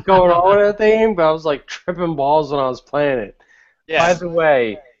know what was going on with that game, but I was like tripping balls when I was playing it. Yeah. By the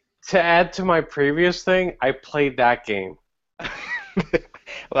way, to add to my previous thing, I played that game.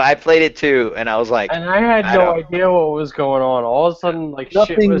 Well, I played it too, and I was like, And I had no idea what was going on. All of a sudden, like,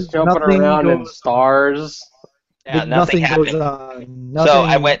 shit was jumping nothing around in goes- stars. yeah, Nothing happened. goes on. So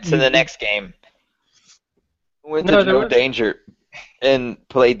I went to the next game. Went to No Danger and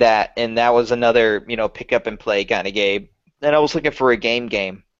played that, and that was another, pick up and play kind of game. And I was looking for a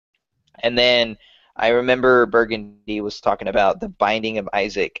game. And then I remember Burgundy was talking about the Binding of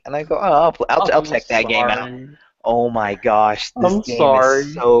Isaac, and I go, I'll check that game out. Oh my gosh, this game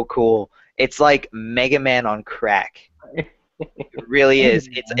is so cool. It's like Mega Man on crack. It really is.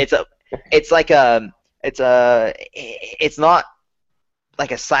 It's not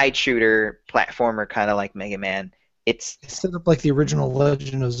like a side shooter platformer kind of like Mega Man. It's set up like the original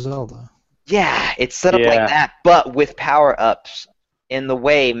Legend of Zelda. Yeah, it's set up like that, but with power-ups in the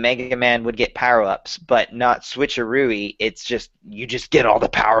way Mega Man would get power-ups, but not switcheroo-y. It's just, you just get all the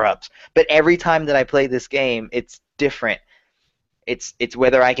power-ups. But every time that I play this game, it's different. It's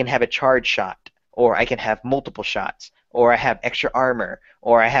whether I can have a charge shot, or I can have multiple shots, or I have extra armor,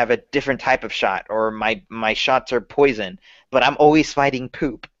 or I have a different type of shot, or my shots are poison, but I'm always fighting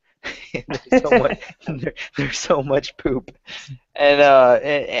poop. There's so much poop, and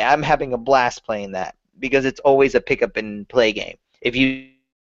I'm having a blast playing that because it's always a pick up and play game. If you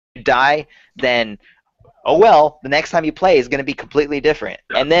die, then oh well, the next time you play is going to be completely different.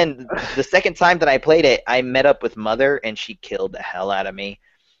 And then the second time that I played it, I met up with Mother, and she killed the hell out of me.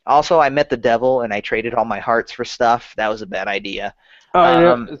 Also, I met the devil, and I traded all my hearts for stuff. That was a bad idea.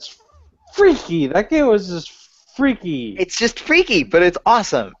 It's freaky. That game was just freaky. It's just freaky, but it's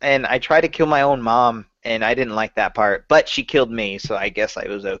awesome. And I tried to kill my own mom, and I didn't like that part. But she killed me, so I guess I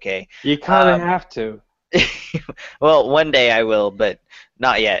was okay. You kind of have to. Well, one day I will, but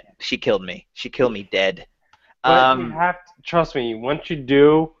not yet. She killed me. She killed me dead. But you have to, trust me, once you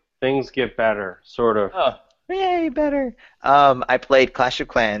do, things get better, sort of. Oh, yay, better. I played Clash of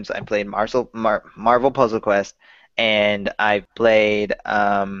Clans. I played Marvel Puzzle Quest, and I played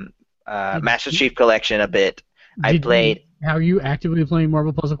Master Chief Collection a bit. How are you actively playing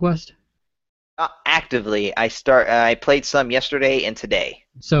Marvel Puzzle Quest? Actively. I played some yesterday and today.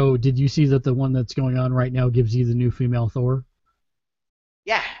 So did you see that the one that's going on right now gives you the new female Thor?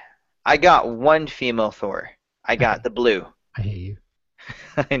 Yeah. I got one female Thor. I got the blue. I hate you.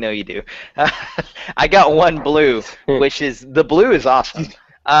 I know you do. I got one blue, the blue is awesome.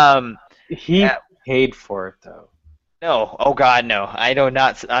 He paid for it though. No, oh God, no. I don't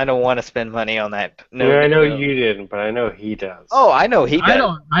want to spend money on that. No, I know you didn't, but I know he does. Oh, I know he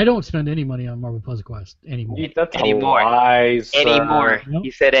does. I don't spend any money on Marvel Puzzle Quest anymore. That's anymore. A lie, sir. Anymore. Nope. He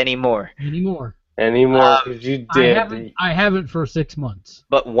said anymore. Anymore. Because you did. I haven't for 6 months.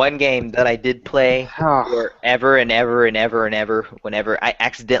 But one game that I did play forever and ever and ever and ever, whenever I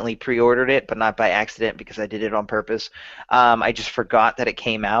accidentally pre-ordered it, but not by accident because I did it on purpose. I just forgot that it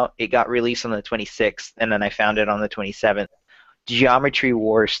came out. It got released on the 26th, and then I found it on the 27th. Geometry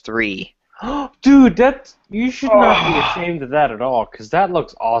Wars 3. Dude, you should not be ashamed of that at all, because that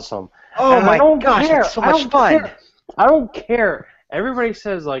looks awesome. Oh and my gosh, it's so much fun. I don't care. Everybody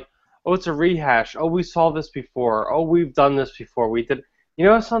says, like, oh, it's a rehash. Oh, we saw this before. Oh, we've done this before. We did. You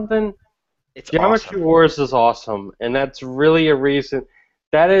know something? Geometry Wars is awesome, and that's really a reason.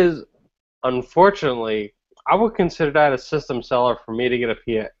 That is, unfortunately, I would consider that a system seller for me to get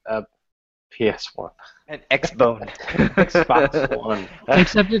a PS1. An X-Bone. Xbox One.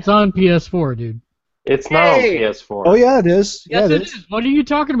 Except it's on PS4, dude. It's not on PS4. Oh yeah, it is. Yes, it is. What are you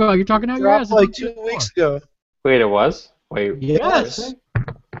talking about? You're talking out your ass. Like 2 weeks ago. Wait, it was? Wait. Yes.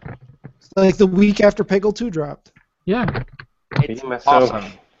 Like the week after Peggle 2 dropped. Yeah. It's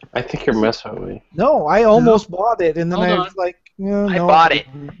awesome. I think you're messing with me. No, I almost bought it, and then I was like, I bought it.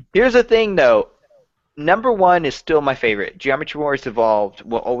 Here's the thing, though. Number one is still my favorite. Geometry Wars Evolved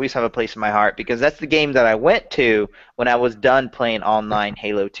will always have a place in my heart because that's the game that I went to when I was done playing online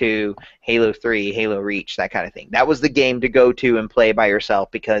Halo 2, Halo 3, Halo Reach, that kind of thing. That was the game to go to and play by yourself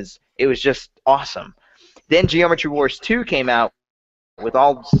because it was just awesome. Then Geometry Wars 2 came out with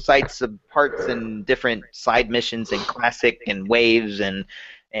all sites of parts and different side missions and classic and waves and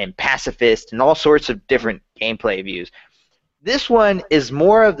pacifist and all sorts of different gameplay views. This one is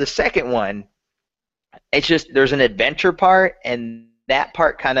more of the second one, It's just there's an adventure part, and that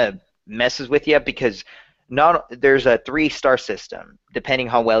part kind of messes with you because there's a 3-star system depending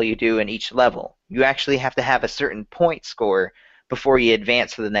how well you do in each level. You actually have to have a certain point score before you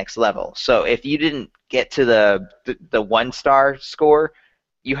advance to the next level. So if you didn't get to the 1-star score,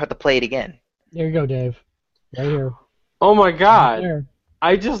 you have to play it again. There you go, Dave. Right here. Oh my Right god. there.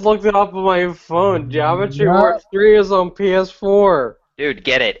 I just looked it up on my phone. Geometry Yeah. Wars 3 is on PS4. Dude,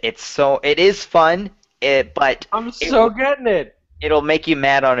 get it. It is fun, but I'm so getting it. it'll make you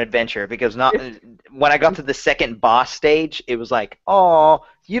mad on adventure because when I got to the second boss stage, it was like, oh,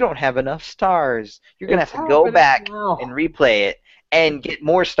 you don't have enough stars. You're gonna have to go happening back now. and replay it and get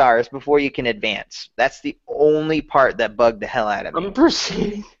more stars before you can advance. That's the only part that bugged the hell out of me.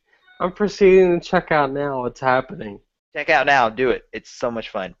 I'm proceeding to check out now what's happening. Check out now, do it. It's so much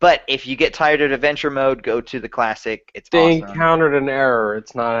fun. But if you get tired of adventure mode, go to the classic. It's They awesome. encountered an error.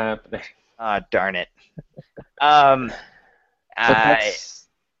 It's not happening. Ah, darn it. But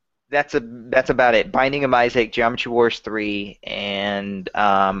That's about it. Binding of Isaac, Geometry Wars 3, and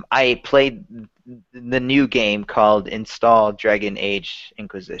I played the new game called Install Dragon Age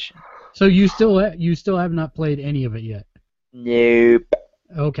Inquisition. So you still have not played any of it yet. Nope.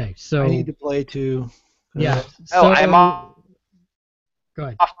 Okay, so I need to play too. yeah. Oh, So, I'm off. Go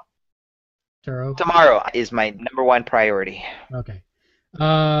ahead, Taro. Tomorrow is my number one priority. Okay.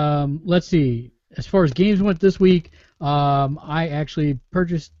 Let's see. As far as games went this week, I actually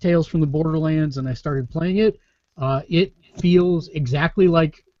purchased Tales from the Borderlands and I started playing it. It feels exactly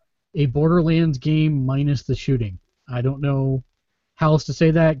like a Borderlands game minus the shooting. I don't know how else to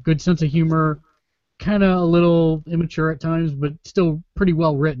say that. Good sense of humor, kind of a little immature at times, but still pretty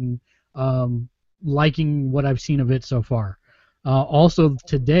well written. Liking what I've seen of it so far. Also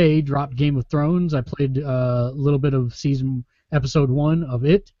today dropped Game of Thrones. I played a little bit of episode 1 of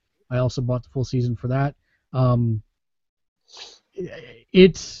it. I also bought the full season for that.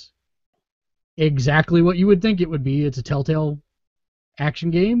 It's exactly what you would think it would be. It's a Telltale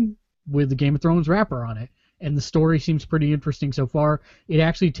action game with the Game of Thrones wrapper on it. And the story seems pretty interesting so far. It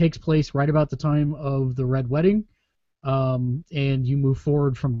actually takes place right about the time of the Red Wedding, and you move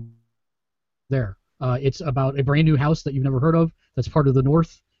forward from there. It's about a brand new house that you've never heard of that's part of the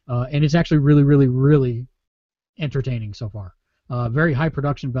North, and it's actually really, really, really entertaining so far. Very high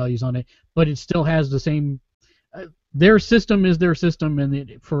production values on it, but it still has the same. Their system is their system,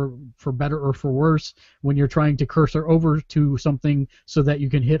 and for better or for worse, when you're trying to cursor over to something so that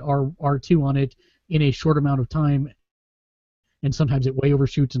you can hit R2 on it in a short amount of time, and sometimes it way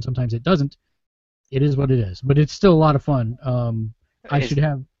overshoots and sometimes it doesn't. It is what it is, but it's still a lot of fun.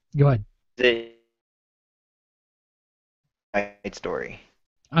 Go ahead. The side story.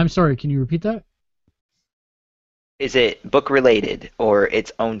 I'm sorry, can you repeat that? Is it book related or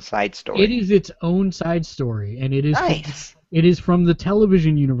its own side story? It is its own side story, and it is Nice. it is from the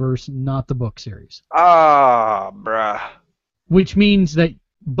television universe, not the book series. Ah, bruh. Which means that,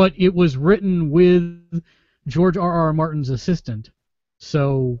 but it was written with George R.R. Martin's assistant,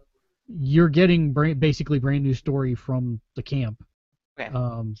 so you're getting basically brand new story from the camp. Okay.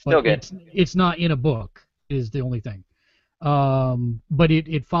 Still good. It's not in a book, is the only thing. But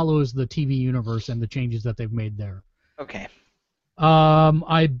it follows the TV universe and the changes that they've made there. Okay.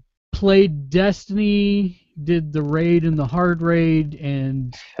 I played Destiny, did the raid and the hard raid,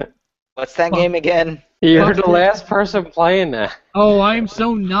 and What's that game again? You're the last person playing that. oh, I'm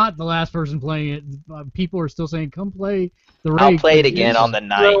so not the last person playing it. People are still saying, "Come play the raid." I'll play it again on the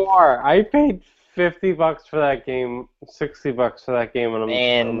 9th. You are. I paid $50 for that game, $60 for that game, and I'm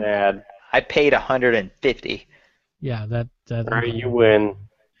so mad. I paid $150. Yeah, that. All right, you win.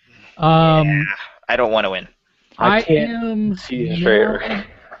 Yeah, I don't want to win. I can't am see you straight.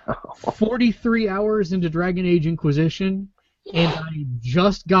 now 43 hours into Dragon Age Inquisition, and I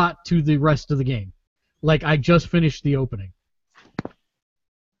just got to the rest of the game. Like, I just finished the opening.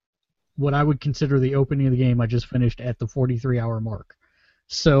 What I would consider the opening of the game, I just finished at the 43-hour mark.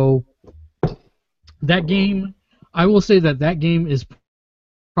 So, that game, I will say that game is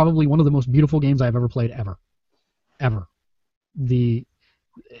probably one of the most beautiful games I've ever played ever. Ever.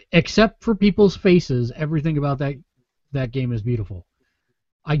 Except for people's faces, everything about that game is beautiful.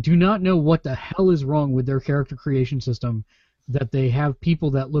 I do not know what the hell is wrong with their character creation system, that they have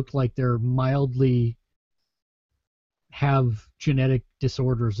people that look like they're mildly have genetic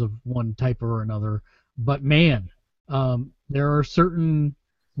disorders of one type or another. But man, there are certain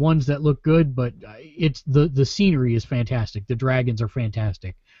ones that look good, but it's the scenery is fantastic. The dragons are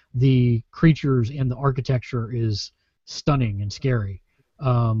fantastic. The creatures and the architecture is stunning and scary.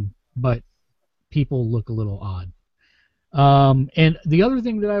 But people look a little odd. And the other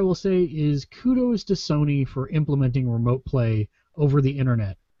thing that I will say is kudos to Sony for implementing remote play over the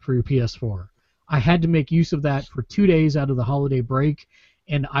internet for your PS4. I had to make use of that for 2 days out of the holiday break,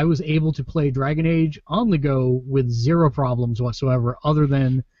 and I was able to play Dragon Age on the go with zero problems whatsoever, other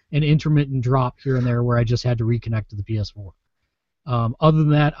than an intermittent drop here and there where I just had to reconnect to the PS4. Other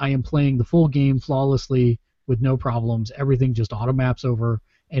than that, I am playing the full game flawlessly with no problems. Everything just auto-maps over,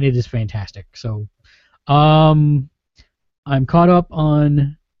 and it is fantastic. So, I'm caught up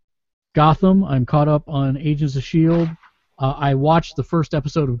on Gotham. I'm caught up on Agents of S.H.I.E.L.D. I watched the first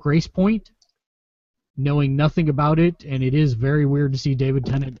episode of Grace Point, knowing nothing about it, and it is very weird to see David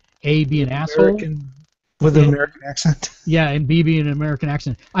Tennant, A, be an asshole. With an American accent. Yeah, and B, be an American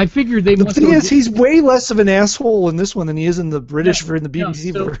accent. I figured they must... The thing is, he's way less of an asshole in this one than he is in the British or in the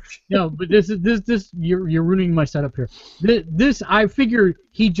BBC version. No, but this you're ruining my setup here. This I figured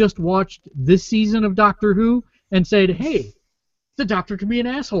he just watched this season of Doctor Who and said, "Hey, the Doctor can be an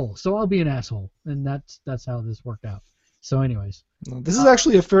asshole, so I'll be an asshole," and that's how this worked out. So, anyways, this is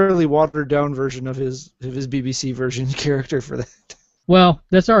actually a fairly watered down version of his BBC version character for that. Well,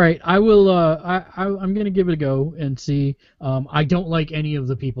 that's all right. I will. I'm gonna give it a go and see. I don't like any of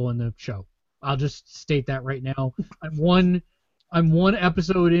the people in the show. I'll just state that right now. I'm one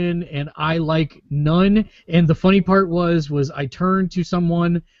episode in, and I like none. And the funny part was I turned to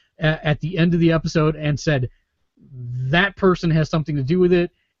someone at the end of the episode and said, that person has something to do with it.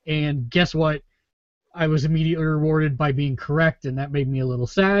 And guess what? I was immediately rewarded by being correct, and that made me a little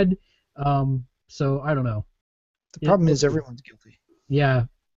sad. So I don't know. The problem is everyone's guilty. Yeah.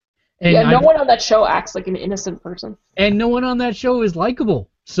 And no one on that show acts like an innocent person. And no one on that show is likable.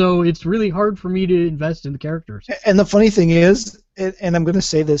 So it's really hard for me to invest in the characters. And the funny thing is, and I'm going to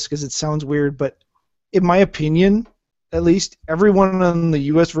say this because it sounds weird, but in my opinion, at least, everyone on the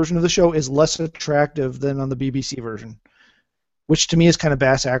U.S. version of the show is less attractive than on the BBC version, which to me is kind of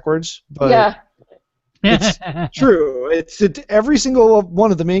bass-backwards. But yeah. It's true. Every single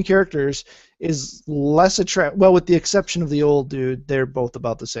one of the main characters is less attractive. Well, with the exception of the old dude, they're both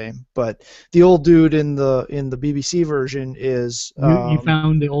about the same. But the old dude in the BBC version is. You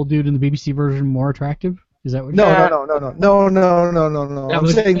found the old dude in the BBC version more attractive? Is that what? No. I'm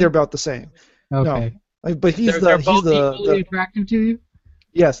saying they're about the same. Okay. No, but he's equally attractive to you?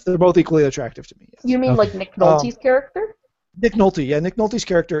 Yes, they're both equally attractive to me. Yes. You mean like Nick Nolte's character? Nick Nolte, yeah. Nick Nolte's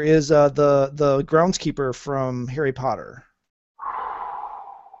character is the groundskeeper from Harry Potter.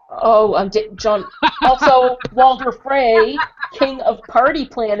 Oh, John. Also, Walter Frey, king of party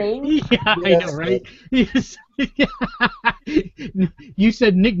planning. Yeah, I know, right? Yes. You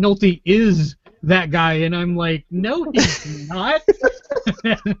said Nick Nolte is that guy, and I'm like, no, he's not.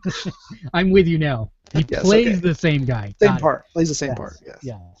 I'm with you now. He plays the same guy. Same part. Plays the same part, yes.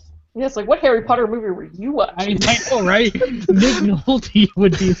 Yeah. Yeah, it's like, what Harry Potter movie were you watching? I know, right? Nick Nolte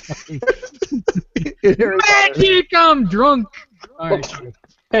would be like, magic, I'm drunk. All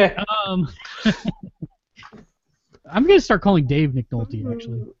right. I'm going to start calling Dave Nick Nolte,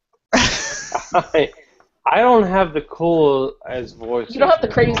 actually. I don't have the cool as voice. You don't have the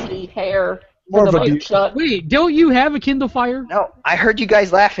crazy hair. More of a mic shut. Wait, don't you have a Kindle Fire? No, I heard you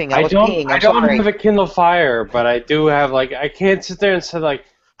guys laughing. I was peeing. I don't have a Kindle Fire, but I do have, I can't sit there and say,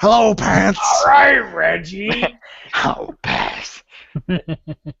 hello, Pants. All right, Reggie. Oh, pass.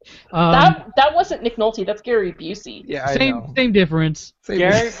 That wasn't Nick Nolte. That's Gary Busey. Yeah, I know. Same difference.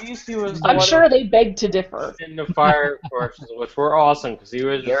 Gary Busey was. I'm sure they begged to differ. In the fire courses, which were awesome because he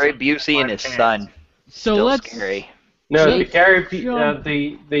was Gary Busey and his son. So Still let's. Scary. No,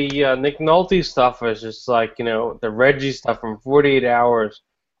 the Nick Nolte stuff was just the Reggie stuff from 48 Hours,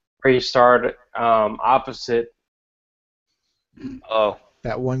 where he starred opposite. Oh.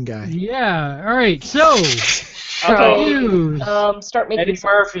 That one guy. Yeah. All right. So. Start making Eddie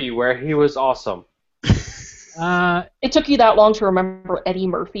Murphy, where he was awesome. It took you that long to remember Eddie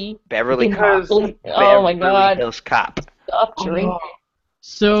Murphy. Beverly Cop. Oh my God. Hills Cop. Stop drinking.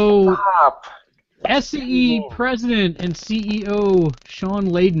 So. Stop. SCE President and CEO Sean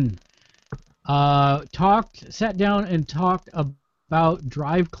Layden sat down and talked about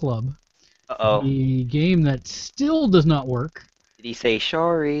Drive Club, the game that still does not work. Did he say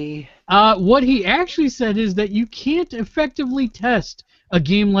sorry? What he actually said is that you can't effectively test a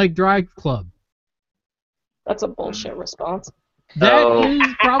game like Drive Club. That's a bullshit response. That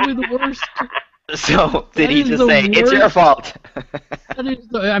is probably the worst. So, did he just say, it's your fault?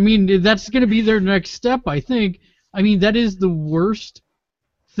 That's going to be their next step, I think. That is the worst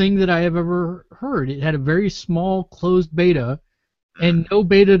thing that I have ever heard. It had a very small, closed beta, and no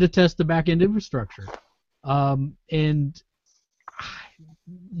beta to test the back-end infrastructure. And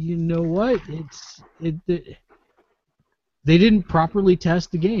you know what? they didn't properly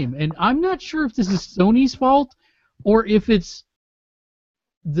test the game. And I'm not sure if this is Sony's fault or if it's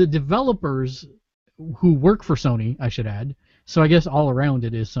the developers who work for Sony, I should add. So I guess all around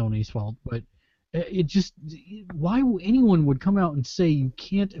it is Sony's fault. But it just, why anyone would come out and say you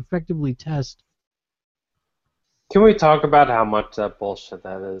can't effectively test? Can we talk about how much that bullshit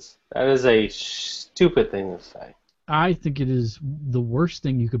that is? That is a stupid thing to say. I think it is the worst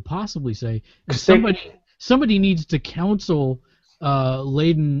thing you could possibly say. And somebody needs to counsel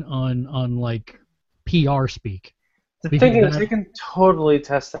Layden on like PR speak. The thing is, they can totally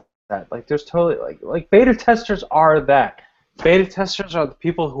test that. Like, there's totally like beta testers are that. Beta testers are the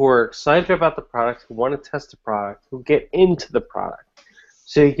people who are excited about the product, who want to test the product, who get into the product.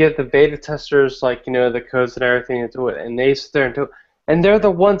 So you get the beta testers, like, you know, the codes and everything into it, and they sit there and do it. And they're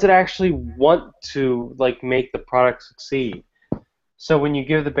the ones that actually want to, like, make the product succeed. So when you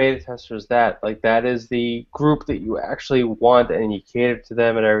give the beta testers that, like, that is the group that you actually want, and you cater to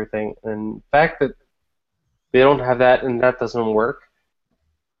them and everything. And the fact that they don't have that and that doesn't work,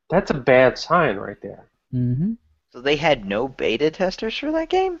 that's a bad sign right there. Mm-hmm. So they had no beta testers for that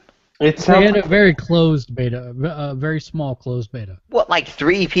game? They had a very closed beta, a very small closed beta. What, like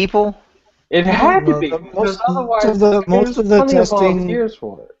 3 people? It had to be, because otherwise most of the testing.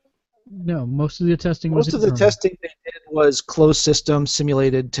 For it. No, most of the testing Most of the testing they did was closed system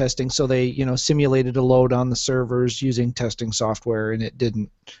simulated testing, so they, you know, simulated a load on the servers using testing software, and it didn't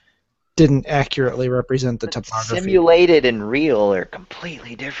accurately represent the topography. Simulated and real are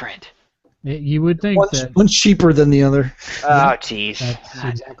completely different. You would think that one's cheaper than the other. Oh, jeez. That's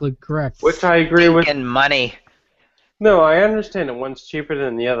exactly correct. Which I agree with. And money. No, I understand that one's cheaper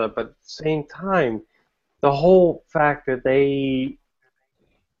than the other, but at the same time, the whole fact that they...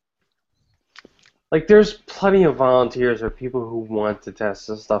 Like, there's plenty of volunteers or people who want to test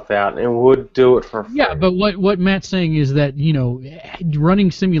this stuff out and would do it for free. Yeah, but what Matt's saying is that, you know,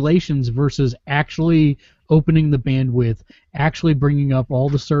 running simulations versus actually opening the bandwidth, actually bringing up all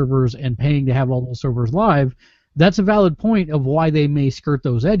the servers and paying to have all those servers live, that's a valid point of why they may skirt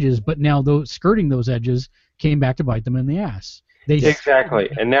those edges, but now skirting those edges came back to bite them in the ass. Exactly,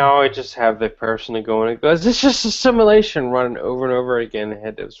 and now I just have the person to go in and goes, it's just a simulation running over and over again,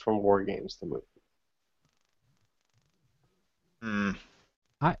 and it was from War Games, the movie. No,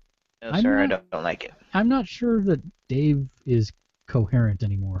 sir, I don't like it. I'm not sure that Dave is coherent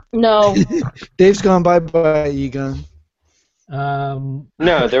anymore. No. Dave's gone bye-bye, Egon.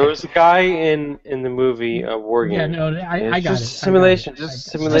 No, there was a guy in the movie War Games. Yeah, no, I got it. Simulation,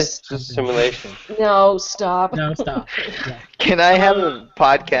 just simulation. No, stop. No, stop. Yeah. Can I have a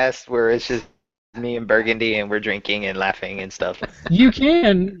podcast where it's just me and Burgundy and we're drinking and laughing and stuff? You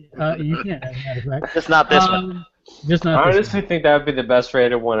can. You can, as a matter of fact. Just not this one. Just not I honestly think that would be the best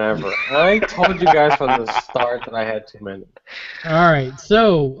rated one ever. I told you guys from the start that I had too many. All right,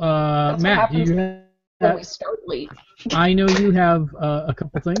 so That's Matt, do you when we start late. I know you have a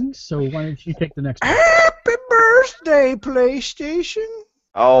couple things, so why don't you take the next one? Happy birthday, PlayStation!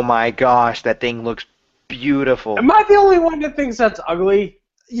 Oh my gosh, that thing looks beautiful. Am I the only one that thinks that's ugly?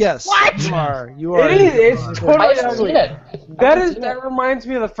 Yes. What? You are. You are. It is. It's I totally haven't ugly. seen it. That reminds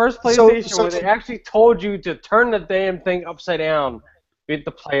me of the first PlayStation where they actually told you to turn the damn thing upside down. You had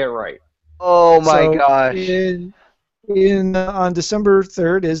to play it right. Oh my gosh. On December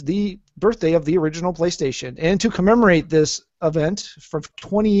 3rd is the birthday of the original PlayStation, and to commemorate this event for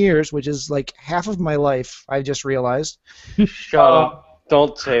 20 years, which is like half of my life, I just realized. Shut up.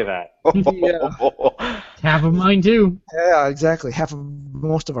 Don't say that. Yeah. Half of mine too. Yeah, exactly. Half of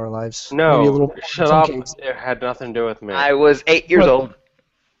most of our lives. No, Maybe a little shut some up. cases. It had nothing to do with me. I was 8 years old.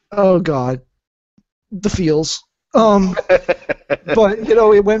 Oh God, the feels. But you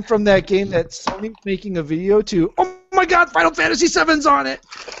know, it went from that game that Sony's making a video to, oh my God, Final Fantasy VII's on it.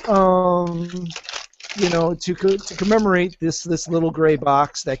 You know, to commemorate this little gray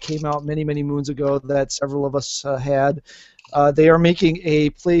box that came out many moons ago that several of us had. They are making a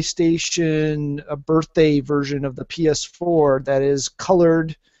PlayStation birthday version of the PS4 that is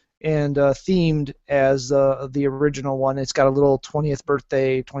colored and themed as the original one. It's got a little 20th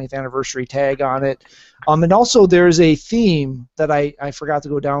birthday, 20th anniversary tag on it. And also there's a theme that I forgot to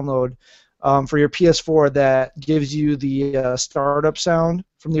go download for your PS4 that gives you the startup sound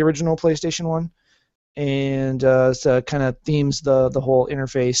from the original PlayStation 1. And so kind of themes the whole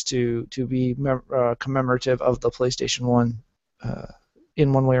interface to be commemorative of the PlayStation 1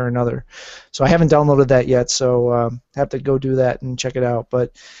 in one way or another. So I haven't downloaded that yet, so have to go do that and check it out.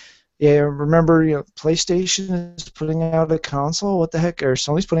 But yeah, remember, you know, PlayStation is putting out a console. What the heck? Or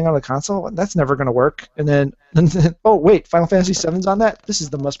Sony's putting out a console? That's never going to work. And then oh wait, Final Fantasy VII's on that. This is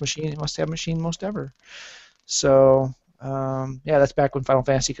the must-have machine most ever. So That's back when Final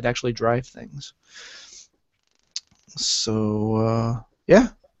Fantasy could actually drive things. So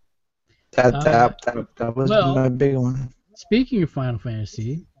that was my big one. Speaking of Final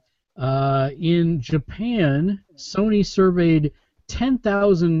Fantasy, in Japan, Sony surveyed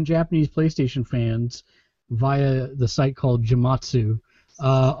 10,000 Japanese PlayStation fans via the site called Jamatsu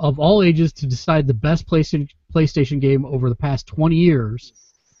of all ages to decide the best PlayStation game over the past 20 years.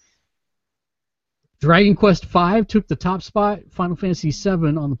 Dragon Quest V took the top spot. Final Fantasy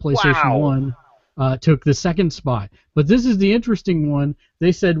VII on the PlayStation 1 took the second spot. But this is the interesting one.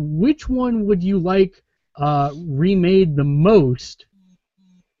 They said, which one would you like remade the most?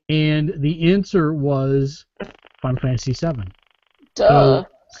 And the answer was Final Fantasy VII. Duh. So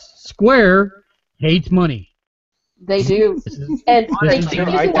Square hates money. They do. And they keep using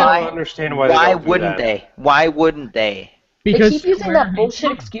I don't understand why wouldn't they? Why wouldn't they? Because they keep using Square that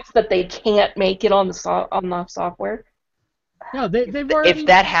bullshit hates excuse that they can't make it on the software. No, they've already. If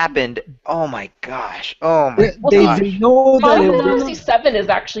that happened, oh my gosh, oh my They gosh. know that Final Fantasy VII is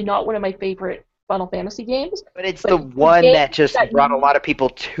actually not one of my favorite Final Fantasy games. But it's the one that just brought a lot of people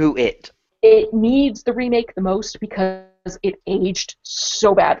to it. It needs the remake the most because it aged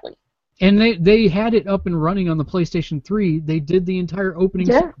so badly. And they had it up and running on the PlayStation 3. They did the entire opening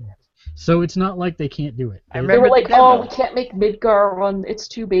sequence. So it's not like they can't do it. They were like, oh, we can't make Midgar on, it's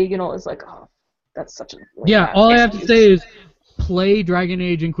too big, and all. It's like, oh, that's such a all I have to say is play Dragon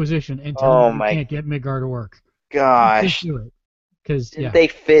Age Inquisition and tell me you can't get Midgar to work. Gosh. Just do it. Because they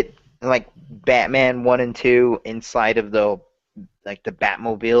fit like Batman 1 and 2 inside of the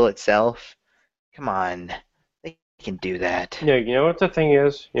Batmobile itself. Come on. They can do that. Yeah, you know what the thing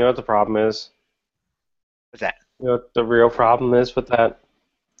is? You know what the problem is? What's that? You know what the real problem is with that?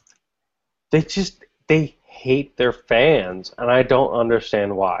 They hate their fans, and I don't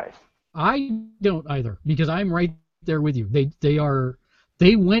understand why. I don't either, because I'm right there with you. They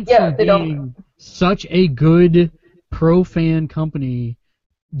went from being such a good pro-fan company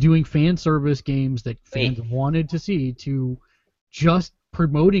doing fan service games that fans wanted to see to just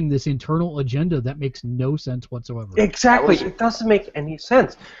promoting this internal agenda that makes no sense whatsoever. Exactly. It doesn't make any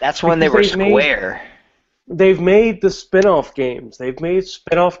sense. That's when they were Square. They've made the spin-off games. They've made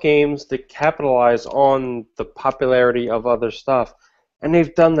spin-off games that capitalize on the popularity of other stuff. And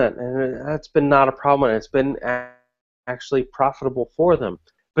they've done that, and that's been not a problem. And it's been actually profitable for them.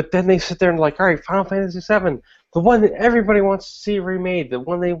 But then they sit there and like, all right, Final Fantasy VII, the one that everybody wants to see remade, the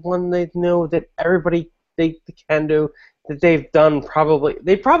one they know that everybody they can do, that they've done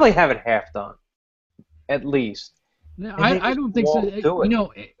they probably have it half done, at least. No, I don't think so. You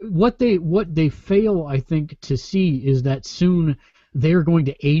know, what they fail, I think, to see is that soon they're going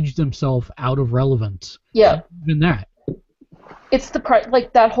to age themselves out of relevance. Yeah. Even that. It's the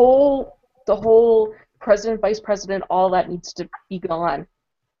whole president, vice president, all that needs to be gone.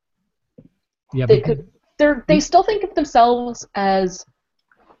 Yeah. They still think of themselves as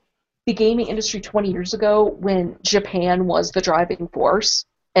the gaming industry 20 years ago when Japan was the driving force,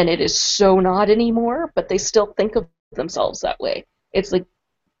 and it is so not anymore, but they still think of themselves that way. It's like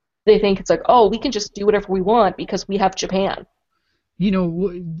they think it's like, oh, we can just do whatever we want because we have Japan. You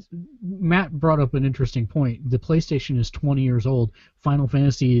know, Matt brought up an interesting point. The PlayStation is 20 years old. Final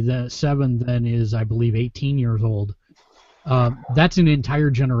Fantasy VII then is, I believe, 18 years old. That's an entire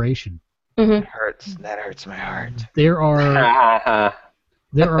generation. Mm-hmm. That hurts my heart. There are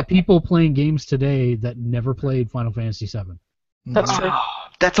people playing games today that never played Final Fantasy VII. That's true.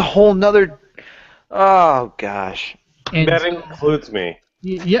 That's a whole nother. Oh gosh. And that includes me.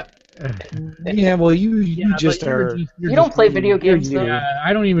 Yeah. Yeah, well, you just are. You don't play video games, though.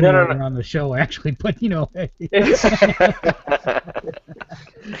 I don't even know you're on the show, actually, but you know.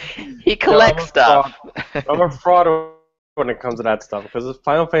 He collects stuff. I'm a fraud when it comes to that stuff because it's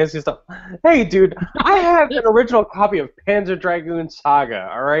Final Fantasy stuff. Hey, dude, I have an original copy of Panzer Dragoon Saga.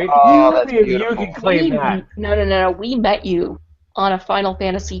 All right, you can claim that. No. We met you on a Final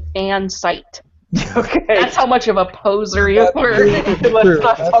Fantasy fan site. Okay. That's how much of a poser you were. Let's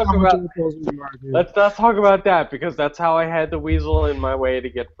not talk about that because that's how I had to weasel in my way to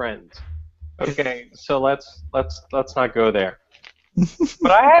get friends. Okay, so let's not go there.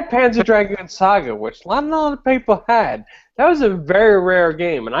 But I had Panzer Dragoon Saga, which not a lot of people had. That was a very rare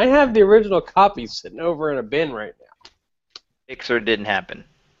game, and I have the original copy sitting over in a bin right now. Mixer didn't happen.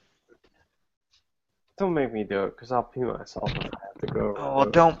 Don't make me do it, because I'll pee myself if I have to go over. Oh, well,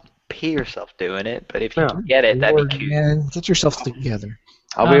 don't pee yourself doing it, but if you can get it, that'd be cute. Man, get yourself together.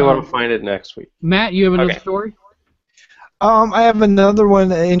 I'll be able to find it next week. Matt, you have another story? I have another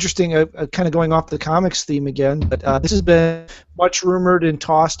one interesting, kind of going off the comics theme again, but this has been much rumored and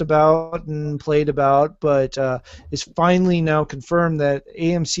tossed about and played about, but it's finally now confirmed that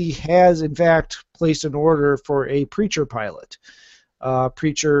AMC has, in fact, placed an order for a Preacher pilot.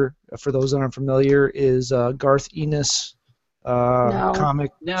 Preacher, for those that aren't familiar, is Garth Ennis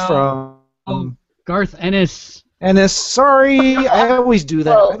comic from... Garth Ennis. Ennis, sorry, I always do that.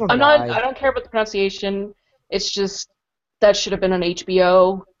 Well, I don't know why. I don't care about the pronunciation. It's just that should have been on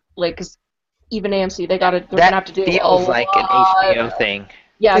HBO. Like, 'cause even AMC, they're gonna have to do feels like an HBO thing.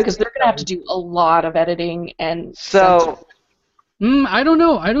 Yeah, because they're gonna have to do a lot of editing and. So. I don't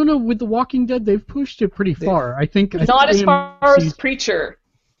know. I don't know. With The Walking Dead, they've pushed it pretty far. I think not as far as Preacher.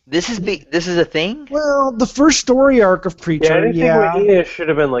 This is a thing? Well, the first story arc of Preacher, anything with Ennis should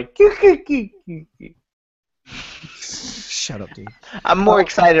have been like... Shut up, Dave. I'm more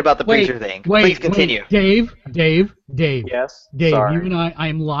excited about the Preacher thing. Please continue. Dave. Yes? Dave, Sorry. you and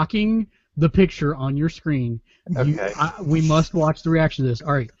I'm locking the picture on your screen. Okay. We must watch the reaction to this.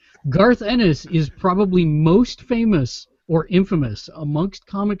 All right. Garth Ennis is probably most famous or infamous amongst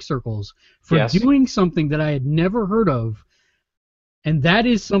comic circles for doing something that I had never heard of, and that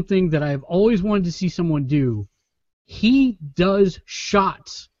is something that I've always wanted to see someone do. He does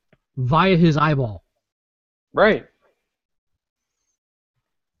shots via his eyeball. Right.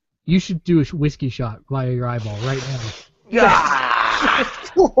 You should do a whiskey shot via your eyeball right now.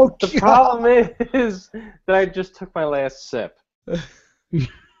 The problem is that I just took my last sip. And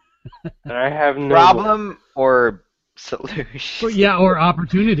I have no... Problem or solution? Yeah, or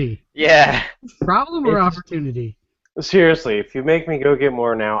opportunity. Yeah. Problem or opportunity? Seriously, if you make me go get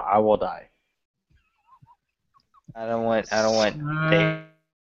more now, I will die. I don't want Dave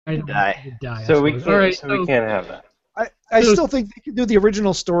to die. So we can't have that. I still think they could do the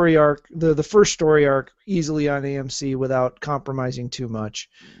original story arc, the first story arc, easily on AMC without compromising too much.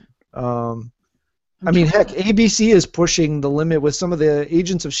 I mean, heck, ABC is pushing the limit with some of the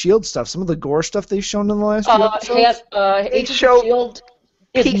Agents of S.H.I.E.L.D. stuff, some of the gore stuff they've shown in the last few episodes. Agents of S.H.I.E.L.D.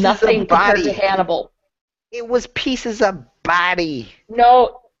 is nothing compared to Hannibal. It was pieces of body.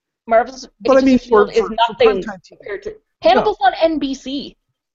 No, Marvel's but I mean, Agents of S.H.I.E.L.D. is nothing compared to... Hannibal's on NBC.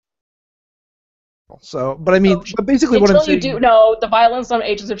 So, but I mean, but basically what I'm saying... the violence on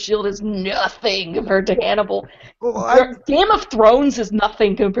Agents of S.H.I.E.L.D. is nothing compared to Hannibal. Well, Game of Thrones is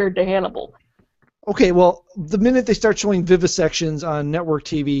nothing compared to Hannibal. Okay, well, the minute they start showing vivisections on network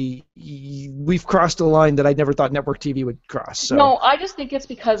TV, we've crossed a line that I never thought network TV would cross. So. No, I just think it's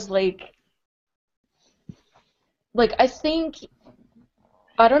because, like I think...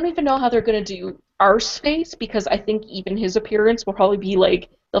 I don't even know how they're going to do Arseface, because I think even his appearance will probably be, like,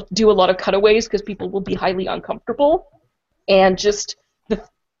 they'll do a lot of cutaways because people will be highly uncomfortable. And just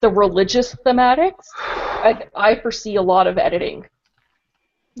the religious thematics, I foresee a lot of editing.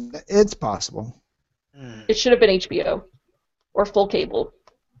 It's possible. It should have been HBO or full cable.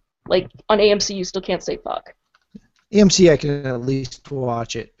 Like, on AMC, you still can't say fuck. AMC, I can at least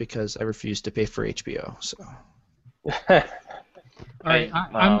watch it because I refuse to pay for HBO. So. All right,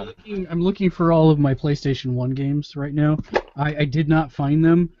 I'm looking for all of my PlayStation 1 games right now. I did not find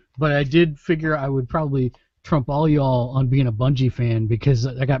them, but I did figure I would probably trump all y'all on being a Bungie fan because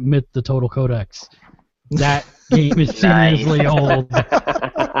I got Myth the Total Codex. That game is seriously old.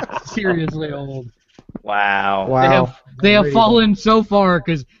 Seriously old. Wow. They have fallen so far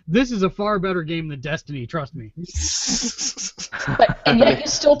because this is a far better game than Destiny, trust me. And yet you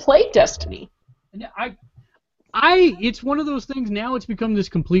still play Destiny. It's one of those things now. It's become this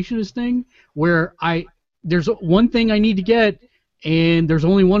completionist thing where there's one thing I need to get, and there's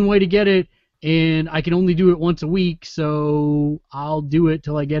only one way to get it, and I can only do it once a week. So I'll do it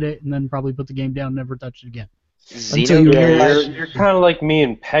till I get it, and then probably put the game down and never touch it again. You're kind of like me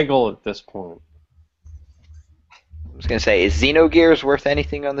and Peggle at this point. I was gonna say, is Xenogears worth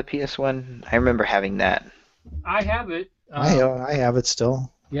anything on the PS1? I remember having that. I have it. I have it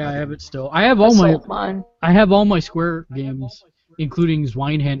still. Yeah, I have it still. I have all my Square games, including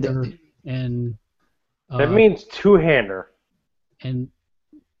Zweinhander and. That means two-hander. And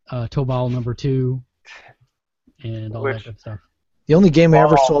Tobal number 2, and all that good stuff. The only game I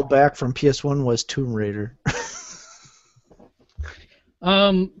ever sold back from PS1 was Tomb Raider.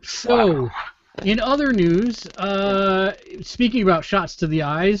 So, in other news, speaking about shots to the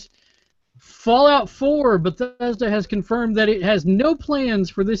eyes, Fallout 4, Bethesda has confirmed that it has no plans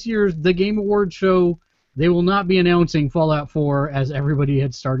for this year's The Game Awards show. They will not be announcing Fallout 4 as everybody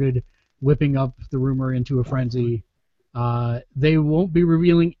had started whipping up the rumor into a frenzy. They won't be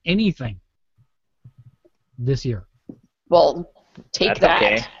revealing anything this year. Well, take that.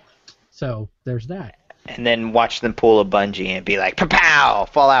 Okay. So, there's that. And then watch them pull a bungee and be like, pow!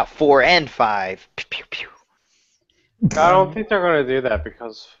 Fallout 4 and 5. Pew, pew, pew. I don't think they're going to do that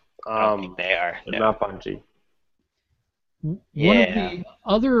because I don't think they are. they're No. not Bungie. One of the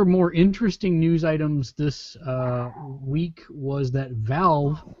other more interesting news items this week was that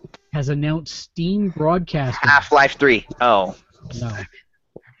Valve has announced Steam Broadcasting. Half-Life 3. Oh.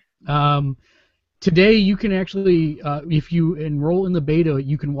 No. Today, you can actually, if you enroll in the beta,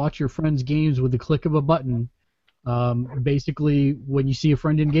 you can watch your friends' games with the click of a button. Basically, when you see a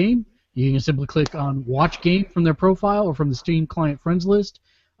friend in game, you can simply click on Watch Game from their profile or from the Steam Client Friends list,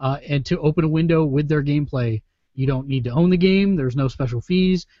 and to open a window with their gameplay. You don't need to own the game. There's no special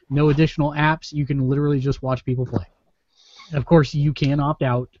fees, no additional apps. You can literally just watch people play. And of course, you can opt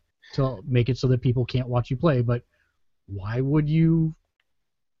out to make it so that people can't watch you play, but why would you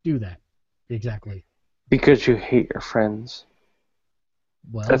do that? Exactly. Because you hate your friends.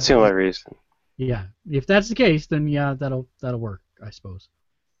 Well, That's the only reason. Yeah. If that's the case, then yeah, that'll work, I suppose.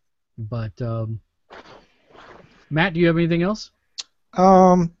 But Matt, do you have anything else?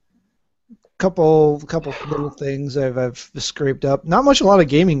 Couple little things I've scraped up. Not much, a lot of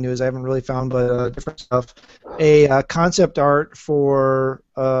gaming news I haven't really found, but different stuff. A concept art for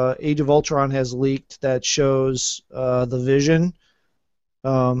Age of Ultron has leaked that shows the Vision.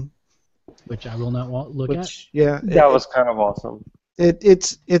 Which I will not look at. Yeah, That was kind of awesome.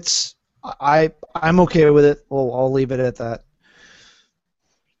 I'm okay with it. I'll leave it at that.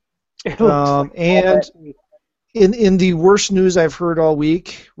 It looks And in the worst news I've heard all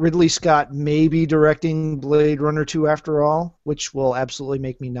week, Ridley Scott may be directing Blade Runner 2 after all, which will absolutely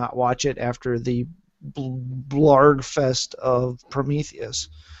make me not watch it after the blarg fest of Prometheus.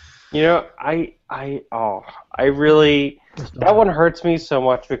 You know, I really, that one hurts me so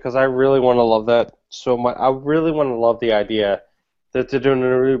much because I really want to love that so much. I really want to love the idea that they're doing a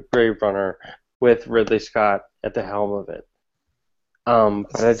new Blade Runner with Ridley Scott at the helm of it. But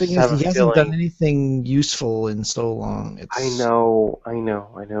I just have a he hasn't feeling. done anything useful in so long. I know.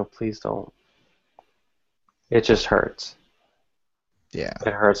 Please don't. It just hurts. Yeah.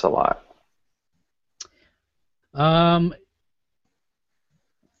 It hurts a lot.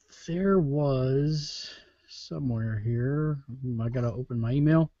 There was somewhere here. I gotta open my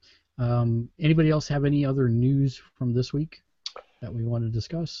email. Anybody else have any other news from this week that we want to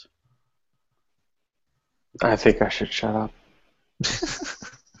discuss? I think I should shut up.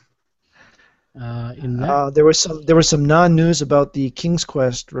 There was some non-news about the King's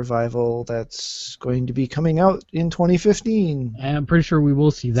Quest revival that's going to be coming out in 2015. And I'm pretty sure we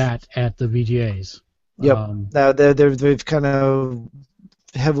will see that at the VGAs. Yep. They've kind of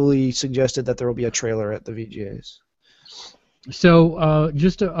heavily suggested that there will be a trailer at the VGAs. So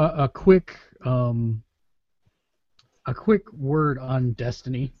just a quick word on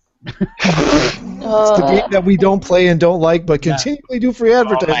Destiny. It's the game that we don't play and don't like, but continually do free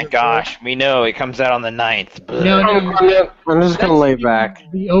advertising. Oh my gosh, we know it comes out on the 9th. No, I'm just gonna lay back.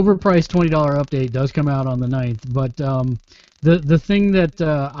 The overpriced $20 update does come out on the 9th, but the thing that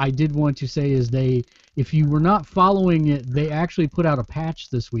I did want to say is if you were not following it, they actually put out a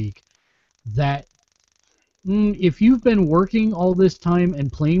patch this week that if you've been working all this time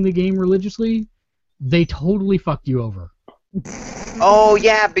and playing the game religiously, they totally fucked you over. Oh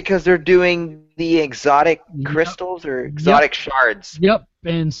yeah, because they're doing the exotic crystals or exotic shards. Yep,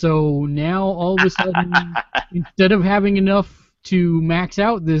 and so now all of a sudden, instead of having enough to max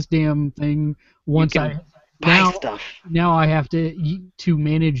out this damn thing, now I have to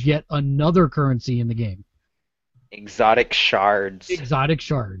manage yet another currency in the game. Exotic shards. Exotic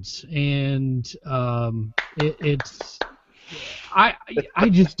shards, and it's I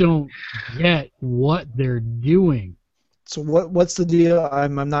just don't get what they're doing. So what's the deal?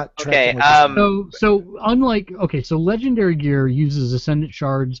 I'm not tracking. So legendary gear uses ascendant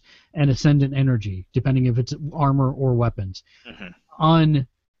shards and ascendant energy, depending if it's armor or weapons. Mm-hmm. On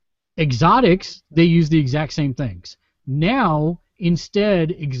exotics, they use the exact same things. Now,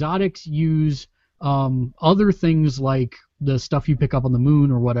 instead, exotics use other things like the stuff you pick up on the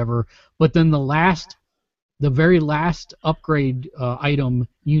moon or whatever, but then the very last upgrade item,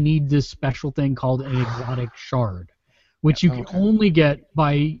 you need this special thing called an exotic shard, which you can only get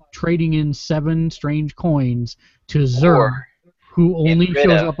by trading in 7 strange coins to Zerg, who only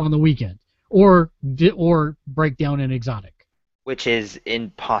shows up on the weekend, or break down an exotic. Which is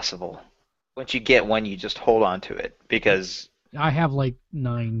impossible. Once you get one, you just hold on to it, because... I have like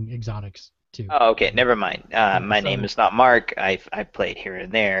 9 exotics, too. Oh, okay, never mind. My name is not Mark. I played here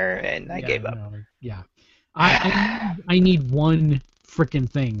and there, and I gave up. Yeah. I need one frickin'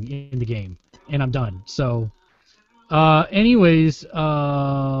 thing in the game, and I'm done. So... anyways,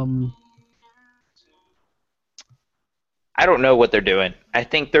 I don't know what they're doing. I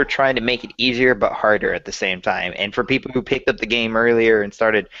think they're trying to make it easier but harder at the same time. And for people who picked up the game earlier and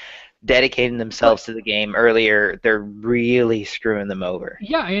started dedicating themselves to the game earlier, they're really screwing them over.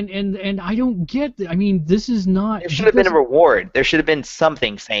 Yeah, and I don't get. I mean, this is not. There should have been a reward. There should have been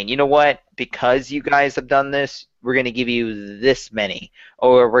something saying, you know what? Because you guys have done this, we're going to give you this many,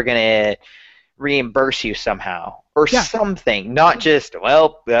 or we're going to reimburse you somehow, or something. Not just,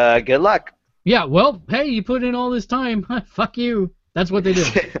 well, good luck. Yeah, well, hey, you put in all this time. Fuck you. That's what they do.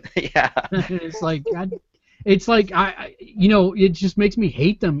 Yeah. It's like, it just makes me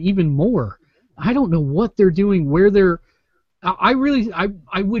hate them even more. I don't know what they're doing, where they're. I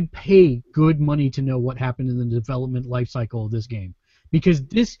would pay good money to know what happened in the development life cycle of this game, because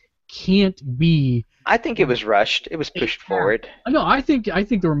this can't be. I think it was rushed. It was pushed forward. No, I think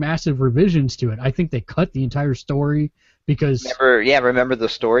there were massive revisions to it. I think they cut the entire story because. Remember the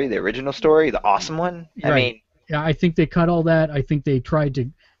story, the original story, the awesome one? Right. I mean. Yeah, I think they cut all that. I think they tried to,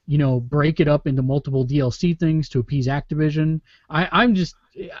 break it up into multiple DLC things to appease Activision. I'm just,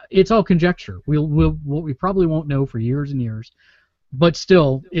 it's all conjecture. We probably won't know for years and years, but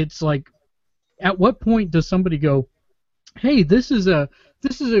still, it's like, at what point does somebody go, hey, this is a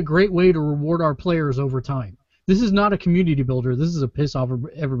great way to reward our players over time. This is not a community builder. This is a piss off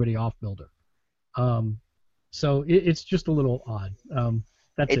everybody off builder. So it's just a little odd.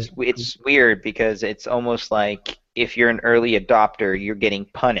 It's weird because it's almost like if you're an early adopter, you're getting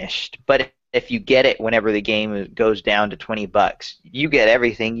punished. But if you get it whenever the game goes down to $20, you get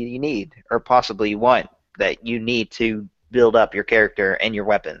everything you need, or possibly want, that you need to build up your character and your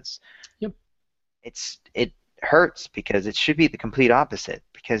weapons. Yep. It hurts because it should be the complete opposite.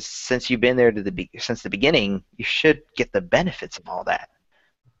 Because since you've been there since the beginning, you should get the benefits of all that.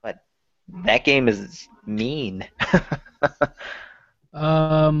 But that game is mean.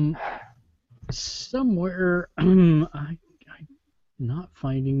 Somewhere I'm not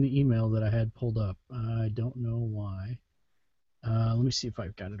finding the email that I had pulled up. I don't know why. Let me see if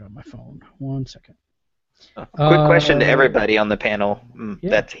I've got it on my phone. 1 second. Quick question to everybody on the panel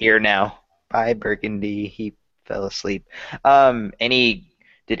that's here now. Bye, Burgundy. He fell asleep.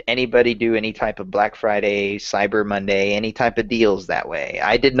 Did anybody do any type of Black Friday, Cyber Monday, any type of deals that way?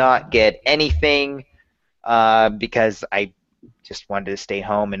 I did not get anything because I just wanted to stay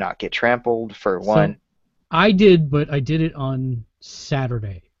home and not get trampled for one. I did, but I did it on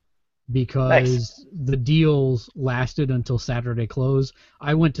Saturday because the deals lasted until Saturday close.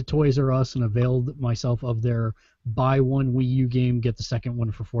 I went to Toys R Us and availed myself of their buy one Wii U game, get the second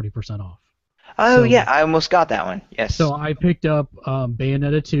one for 40% off. Oh, yeah, I almost got that one, yes. So I picked up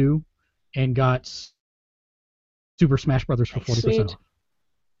Bayonetta 2 and got Super Smash Brothers for 40% off.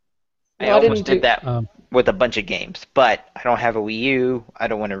 I almost did that with a bunch of games, but I don't have a Wii U. I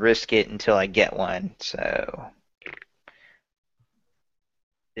don't want to risk it until I get one. So,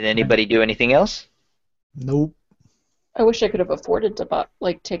 did anybody do anything else? Nope. I wish I could have afforded to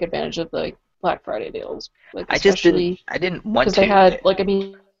take advantage of the Black Friday deals. I just didn't. I didn't want to. Because they had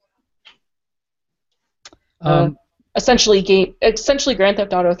essentially Grand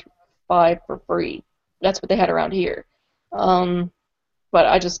Theft Auto 5 for free. That's what they had around here. But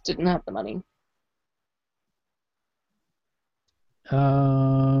I just didn't have the money.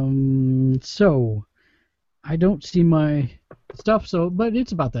 So I don't see my stuff. But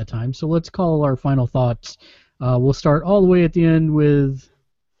it's about that time. So let's call our final thoughts. We'll start all the way at the end with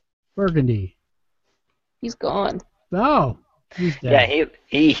Burgundy. He's gone. Oh, he's dead. Yeah,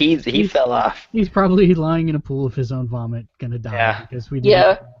 he fell off. He's probably lying in a pool of his own vomit, gonna die because we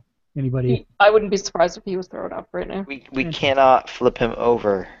didn't. Anybody? I wouldn't be surprised if he was thrown up right now. We cannot flip him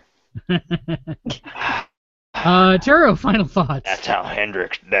over. Taro, final thoughts. That's how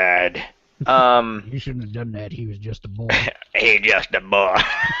Hendrix died. You shouldn't have done that. He was just a boy. He's just a boy.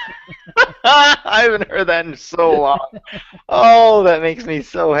 I haven't heard that in so long. Oh, that makes me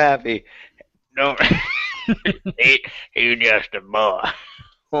so happy. No, he's just a boy.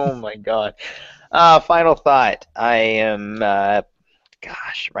 Oh my God. Final thought. I am.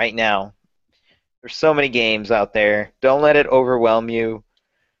 Right now, there's so many games out there. Don't let it overwhelm you,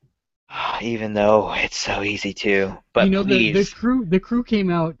 even though it's so easy to. But please. The crew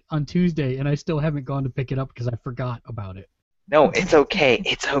came out on Tuesday, and I still haven't gone to pick it up because I forgot about it. No, it's okay.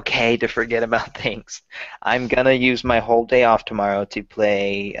 It's okay to forget about things. I'm going to use my whole day off tomorrow to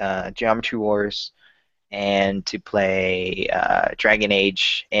play Geometry Wars and to play Dragon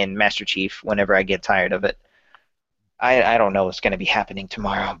Age and Master Chief whenever I get tired of it. I don't know what's going to be happening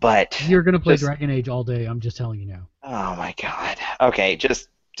tomorrow, but... You're going to play Dragon Age all day, I'm just telling you now. Oh, my God. Okay, just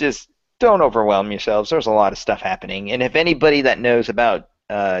don't overwhelm yourselves. There's a lot of stuff happening. And if anybody that knows about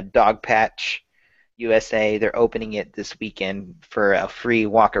Dogpatch, USA. They're opening it this weekend for a free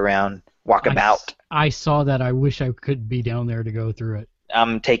walkabout. I saw that. I wish I could be down there to go through it.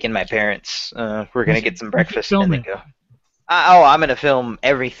 I'm taking my parents. We're gonna get some breakfast film and then it. go. I'm gonna film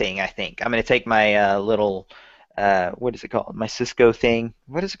everything. I think I'm gonna take my little what is it called? My Cisco thing.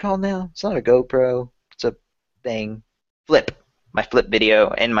 What is it called now? It's not a GoPro. It's a thing. My flip video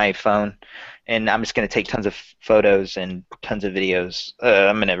and my phone, and I'm just gonna take tons of photos and tons of videos.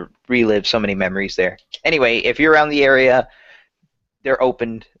 I'm gonna relive so many memories there. Anyway, if you're around the area, they're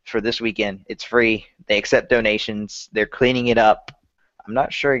opened for this weekend. It's free. They accept donations. They're cleaning it up. I'm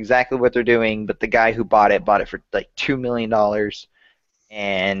not sure exactly what they're doing, but the guy who bought it for like $2 million,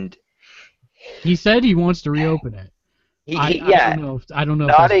 and he said he wants to reopen it. I don't know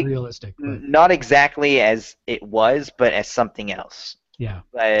if that's realistic. But. Not exactly as it was, but as something else. Yeah.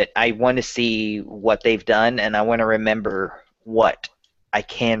 But I want to see what they've done, and I want to remember what I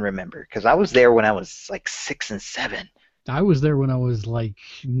can remember, because I was there when I was like 6 and 7. I was there when I was like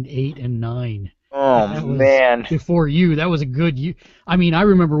 8 and 9. Oh, man. Before you. That was a good year. I mean, I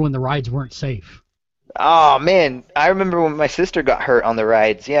remember when the rides weren't safe. Oh, man. I remember when my sister got hurt on the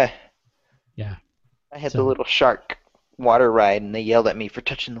rides. Yeah. Yeah. I had the little shark water ride, and they yelled at me for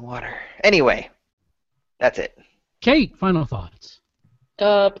touching the water. Anyway, that's it. Kate, final thoughts.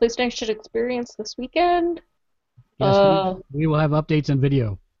 PlayStation Experience this weekend. Yes, we will have updates and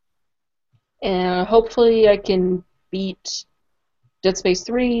video. And hopefully I can beat Dead Space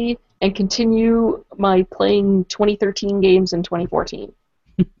 3 and continue my playing 2013 games in 2014.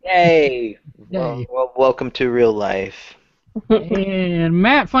 Yay! Well, welcome to real life. And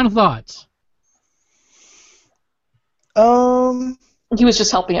Matt, final thoughts. He was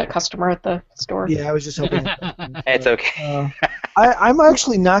just helping a customer at the store. Yeah, I was just helping. It's okay. I'm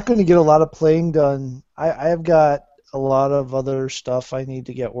actually not going to get a lot of playing done. I have got a lot of other stuff I need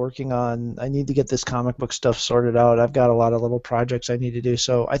to get working on. I need to get this comic book stuff sorted out. I've got a lot of little projects I need to do.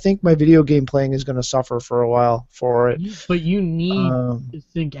 So I think my video game playing is going to suffer for a while for it. But you need to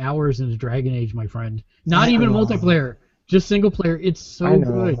sink hours into Dragon Age, my friend. Not even multiplayer. Just single player. It's so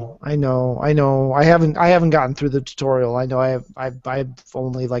good. I know. I haven't gotten through the tutorial. I know I'm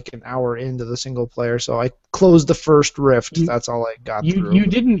only like an hour into the single player, so I closed the first rift. That's all I got through. You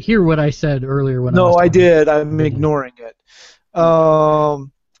didn't hear what I said earlier when I did. I'm ignoring it.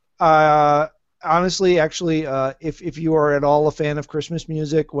 Honestly, actually, if you are at all a fan of Christmas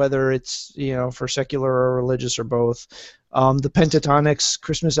music, whether it's for secular or religious or both, the Pentatonics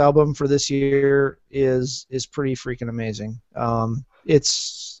Christmas album for this year is pretty freaking amazing.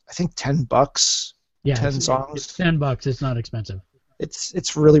 It's I think $10. Yeah, 10 songs. It's $10. It's not expensive.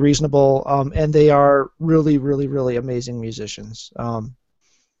 It's really reasonable, and they are really, really, really amazing musicians.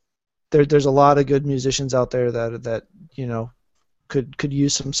 There's a lot of good musicians out there that could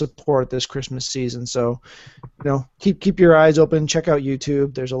use some support this Christmas season. So, keep your eyes open. Check out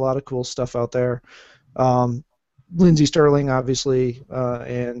YouTube. There's a lot of cool stuff out there. Lindsey Sterling, obviously,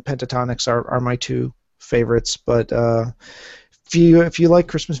 and Pentatonics are my two favorites. But if you like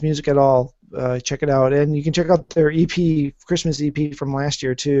Christmas music at all, check it out. And you can check out their Christmas EP from last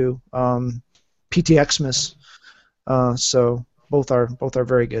year too, PTXmas. So both are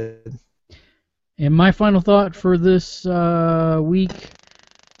very good. And my final thought for this week,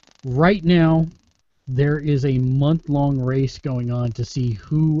 right now, there is a month-long race going on to see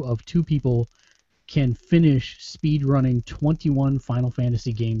who of two people can finish speedrunning 21 Final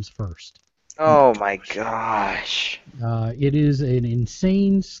Fantasy games first. Oh my gosh. It is an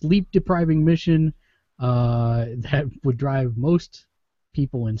insane, sleep-depriving mission that would drive most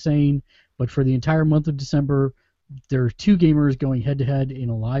people insane, but for the entire month of December, there are two gamers going head-to-head in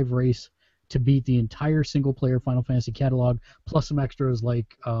a live race to beat the entire single-player Final Fantasy catalog, plus some extras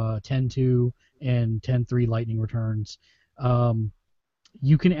like 10-2 and 10-3 Lightning Returns.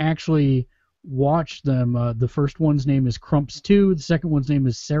 You can actually watch them. The first one's name is Crumps2, the second one's name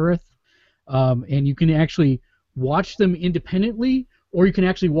is Sereth, and you can actually watch them independently, or you can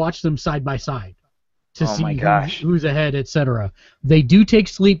actually watch them side by side to see who's ahead, etc. They do take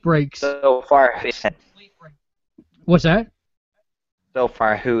sleep breaks. So far, what's that? So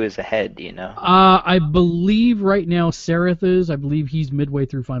far, who is ahead, do you know? I believe right now Sereth is. I believe he's midway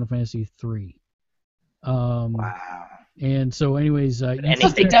through Final Fantasy 3. Wow. And so, anyways,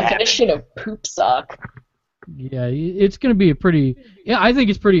 that's the definition of poop sock. Yeah, it's going to be a pretty. Yeah, I think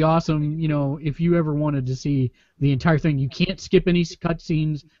it's pretty awesome. If you ever wanted to see the entire thing, you can't skip any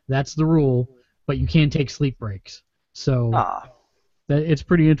cutscenes. That's the rule, but you can take sleep breaks. So it's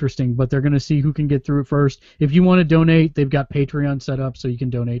pretty interesting. But they're going to see who can get through it first. If you want to donate, they've got Patreon set up so you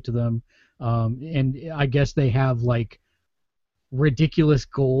can donate to them. And I guess they have like ridiculous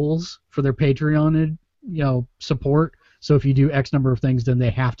goals for their Patreon, support. So if you do X number of things, then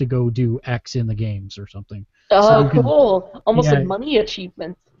they have to go do X in the games or something. Oh, cool! Almost like money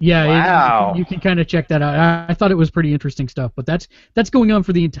achievements. Yeah, wow. You can kind of check that out. I thought it was pretty interesting stuff, but that's going on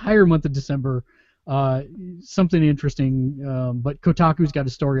for the entire month of December. Something interesting, but Kotaku's got a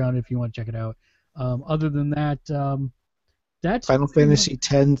story on it if you want to check it out. Other than that, that's Final Fantasy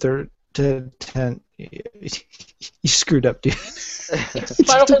X. You screwed up, dude.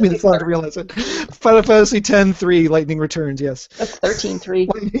 It took me this long to realize it. Final Fantasy X-3, Lightning Returns, yes. That's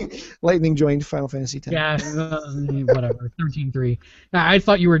 13.3. Lightning joined Final Fantasy X. Yeah, whatever. 13.3. I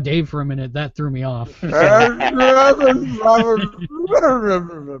thought you were Dave for a minute. That threw me off. I haven't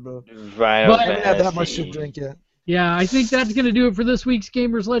had that much to drink yet. Yeah, I think that's going to do it for this week's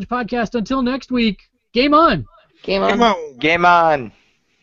Gamersledge Podcast. Until next week, game on! Game on. Come on. Game on.